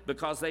blind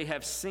because they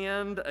have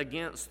sinned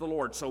against the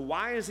Lord. So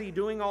why is he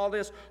doing all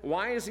this?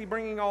 Why is he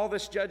bringing all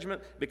this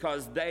judgment?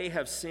 Because they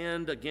have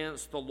sinned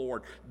against the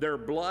Lord. Their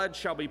blood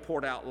shall be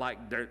poured out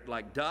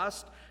like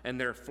dust,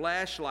 and their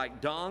flesh like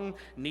dung.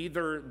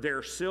 Neither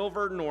their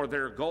silver nor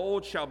their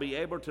gold shall be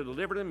able to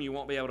deliver them. You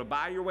won't be able to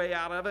buy your way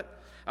out of it.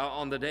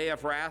 On the day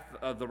of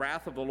the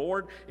wrath of the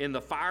Lord, in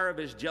the fire of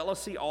his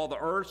jealousy, all the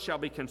earth shall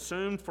be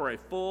consumed. For a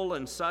full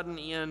and sudden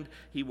end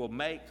he will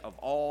make of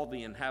all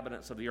the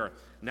inhabitants of the earth.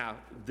 Now,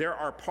 there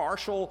are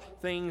partial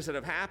things that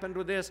have happened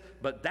with this,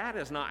 but that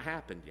has not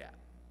happened yet.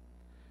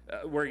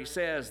 Where he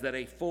says that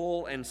a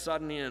full and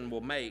sudden end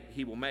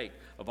he will make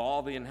of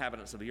all the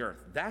inhabitants of the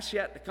earth. That's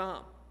yet to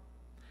come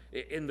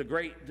in the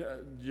great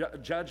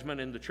judgment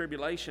and the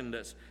tribulation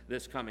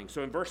that's coming.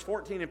 So in verse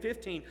 14 and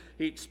 15,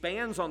 he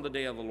expands on the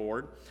day of the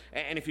Lord.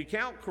 And if you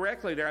count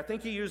correctly there, I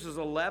think he uses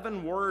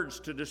 11 words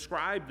to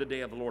describe the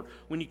day of the Lord.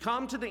 When you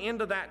come to the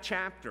end of that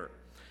chapter,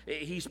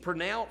 he's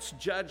pronounced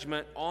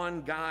judgment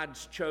on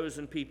God's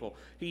chosen people.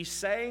 He's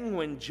saying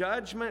when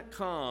judgment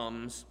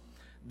comes,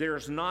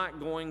 there's not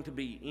going to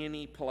be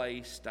any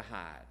place to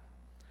hide.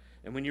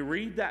 And when you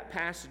read that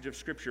passage of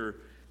Scripture,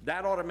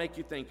 that ought to make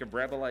you think of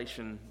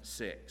Revelation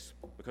 6.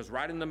 Because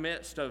right in the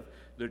midst of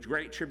the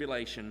great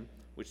tribulation,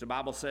 which the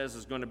Bible says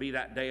is going to be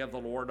that day of the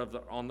Lord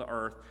on the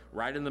earth,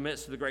 right in the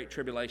midst of the great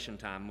tribulation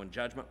time, when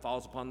judgment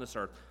falls upon this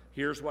earth,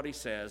 here's what he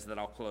says that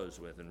I'll close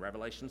with in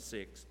Revelation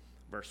 6,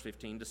 verse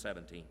 15 to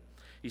 17.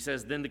 He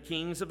says, Then the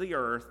kings of the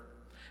earth,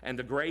 and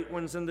the great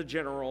ones and the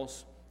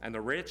generals, and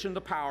the rich and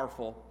the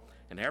powerful,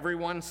 and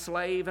everyone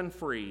slave and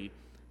free,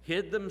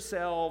 hid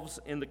themselves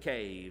in the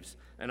caves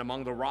and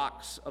among the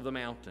rocks of the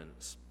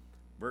mountains.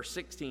 Verse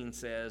 16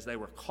 says they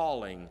were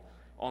calling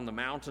on the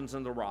mountains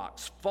and the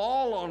rocks.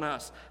 Fall on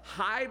us,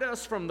 hide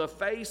us from the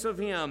face of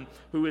him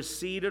who is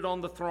seated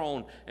on the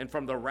throne and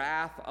from the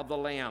wrath of the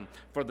Lamb.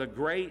 For the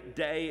great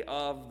day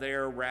of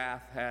their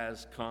wrath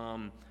has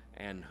come,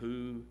 and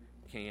who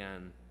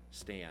can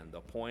stand?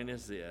 The point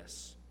is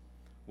this: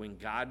 when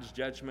God's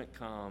judgment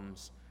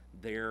comes,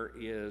 there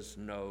is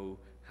no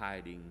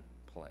hiding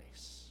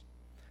place.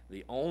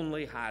 The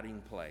only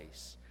hiding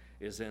place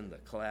is in the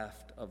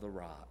cleft of the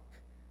rock,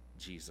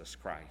 Jesus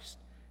Christ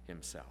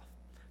himself.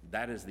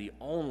 That is the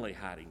only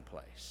hiding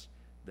place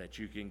that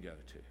you can go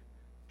to,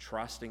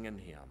 trusting in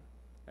him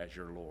as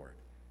your Lord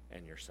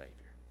and your Savior.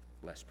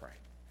 Let's pray.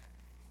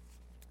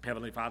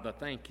 Heavenly Father,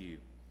 thank you.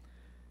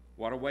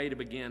 What a way to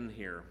begin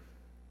here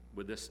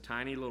with this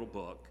tiny little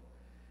book,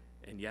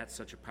 and yet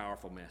such a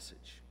powerful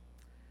message.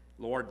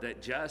 Lord,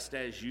 that just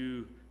as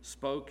you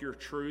spoke your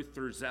truth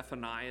through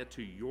Zephaniah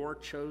to your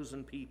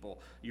chosen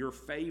people, your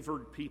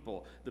favored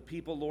people, the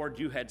people, Lord,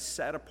 you had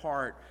set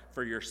apart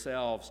for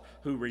yourselves,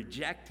 who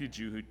rejected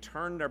you, who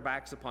turned their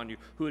backs upon you,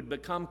 who had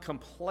become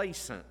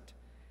complacent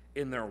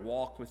in their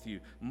walk with you,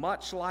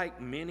 much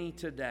like many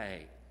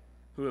today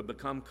who have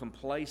become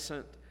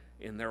complacent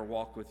in their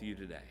walk with you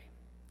today.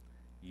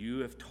 You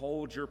have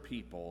told your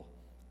people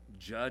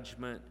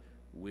judgment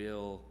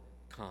will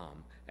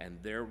come, and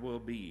there will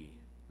be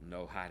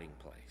no hiding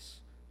place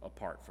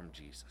apart from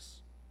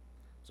Jesus.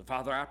 So,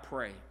 Father, I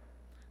pray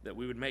that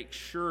we would make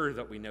sure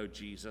that we know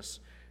Jesus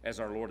as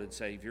our Lord and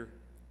Savior,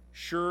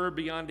 sure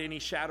beyond any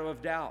shadow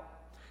of doubt,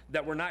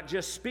 that we're not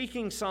just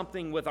speaking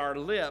something with our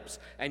lips,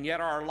 and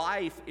yet our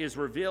life is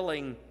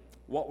revealing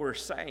what we're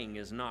saying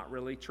is not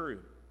really true.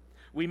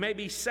 We may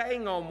be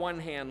saying on one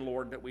hand,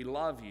 Lord, that we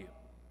love you,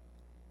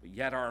 but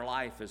yet our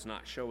life is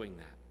not showing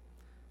that.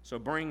 So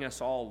bring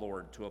us all,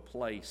 Lord, to a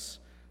place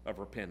of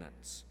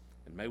repentance.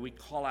 And may we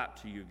call out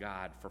to you,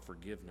 God, for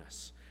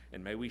forgiveness.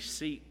 And may we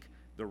seek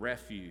the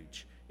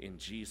refuge in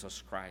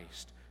Jesus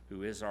Christ,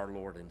 who is our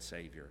Lord and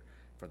Savior.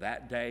 For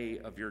that day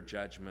of your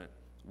judgment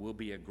will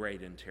be a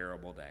great and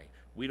terrible day.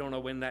 We don't know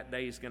when that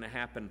day is going to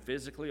happen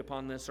physically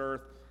upon this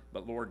earth,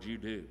 but Lord, you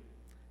do.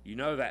 You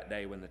know that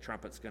day when the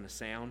trumpet's going to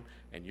sound,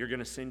 and you're going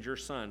to send your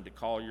Son to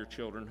call your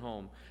children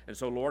home. And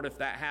so, Lord, if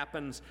that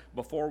happens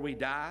before we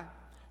die,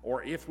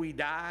 or if we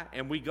die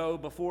and we go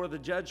before the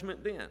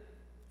judgment then,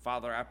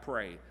 Father, I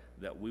pray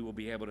that we will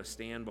be able to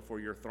stand before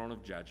your throne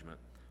of judgment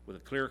with a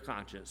clear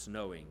conscience,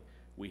 knowing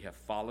we have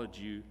followed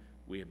you,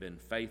 we have been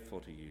faithful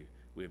to you,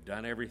 we have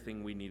done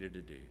everything we needed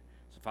to do.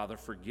 So, Father,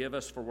 forgive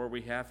us for where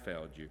we have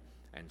failed you,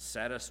 and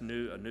set us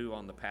anew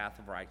on the path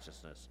of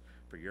righteousness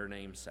for your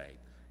name's sake.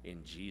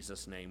 In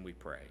Jesus' name we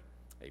pray.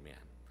 Amen.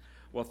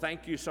 Well,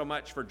 thank you so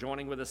much for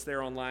joining with us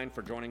there online,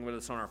 for joining with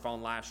us on our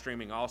phone live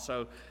streaming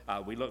also.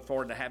 We look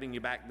forward to having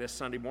you back this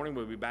Sunday morning.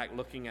 We'll be back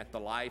looking at the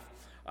life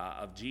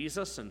of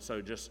Jesus, and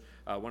so just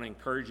want to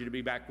encourage you to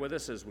be back with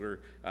us as we're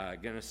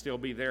going to still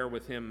be there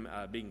with him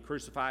being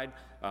crucified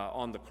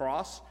on the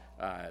cross.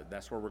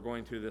 That's where we're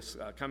going to this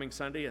coming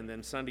Sunday, and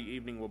then Sunday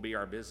evening will be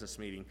our business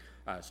meeting,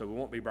 so we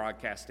won't be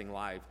broadcasting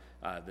live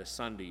this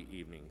Sunday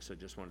evening, so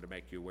just wanted to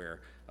make you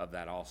aware of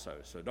that also.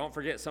 So don't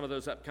forget some of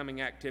those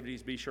upcoming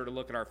activities. Be sure to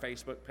look at our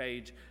Facebook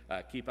page,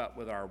 keep up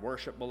with our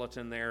worship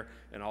bulletin there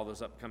and all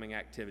those upcoming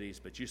activities,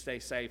 but you stay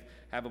safe,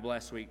 have a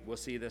blessed week. We'll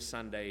see you this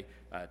Sunday,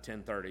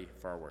 10:30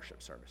 for our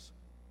worship service.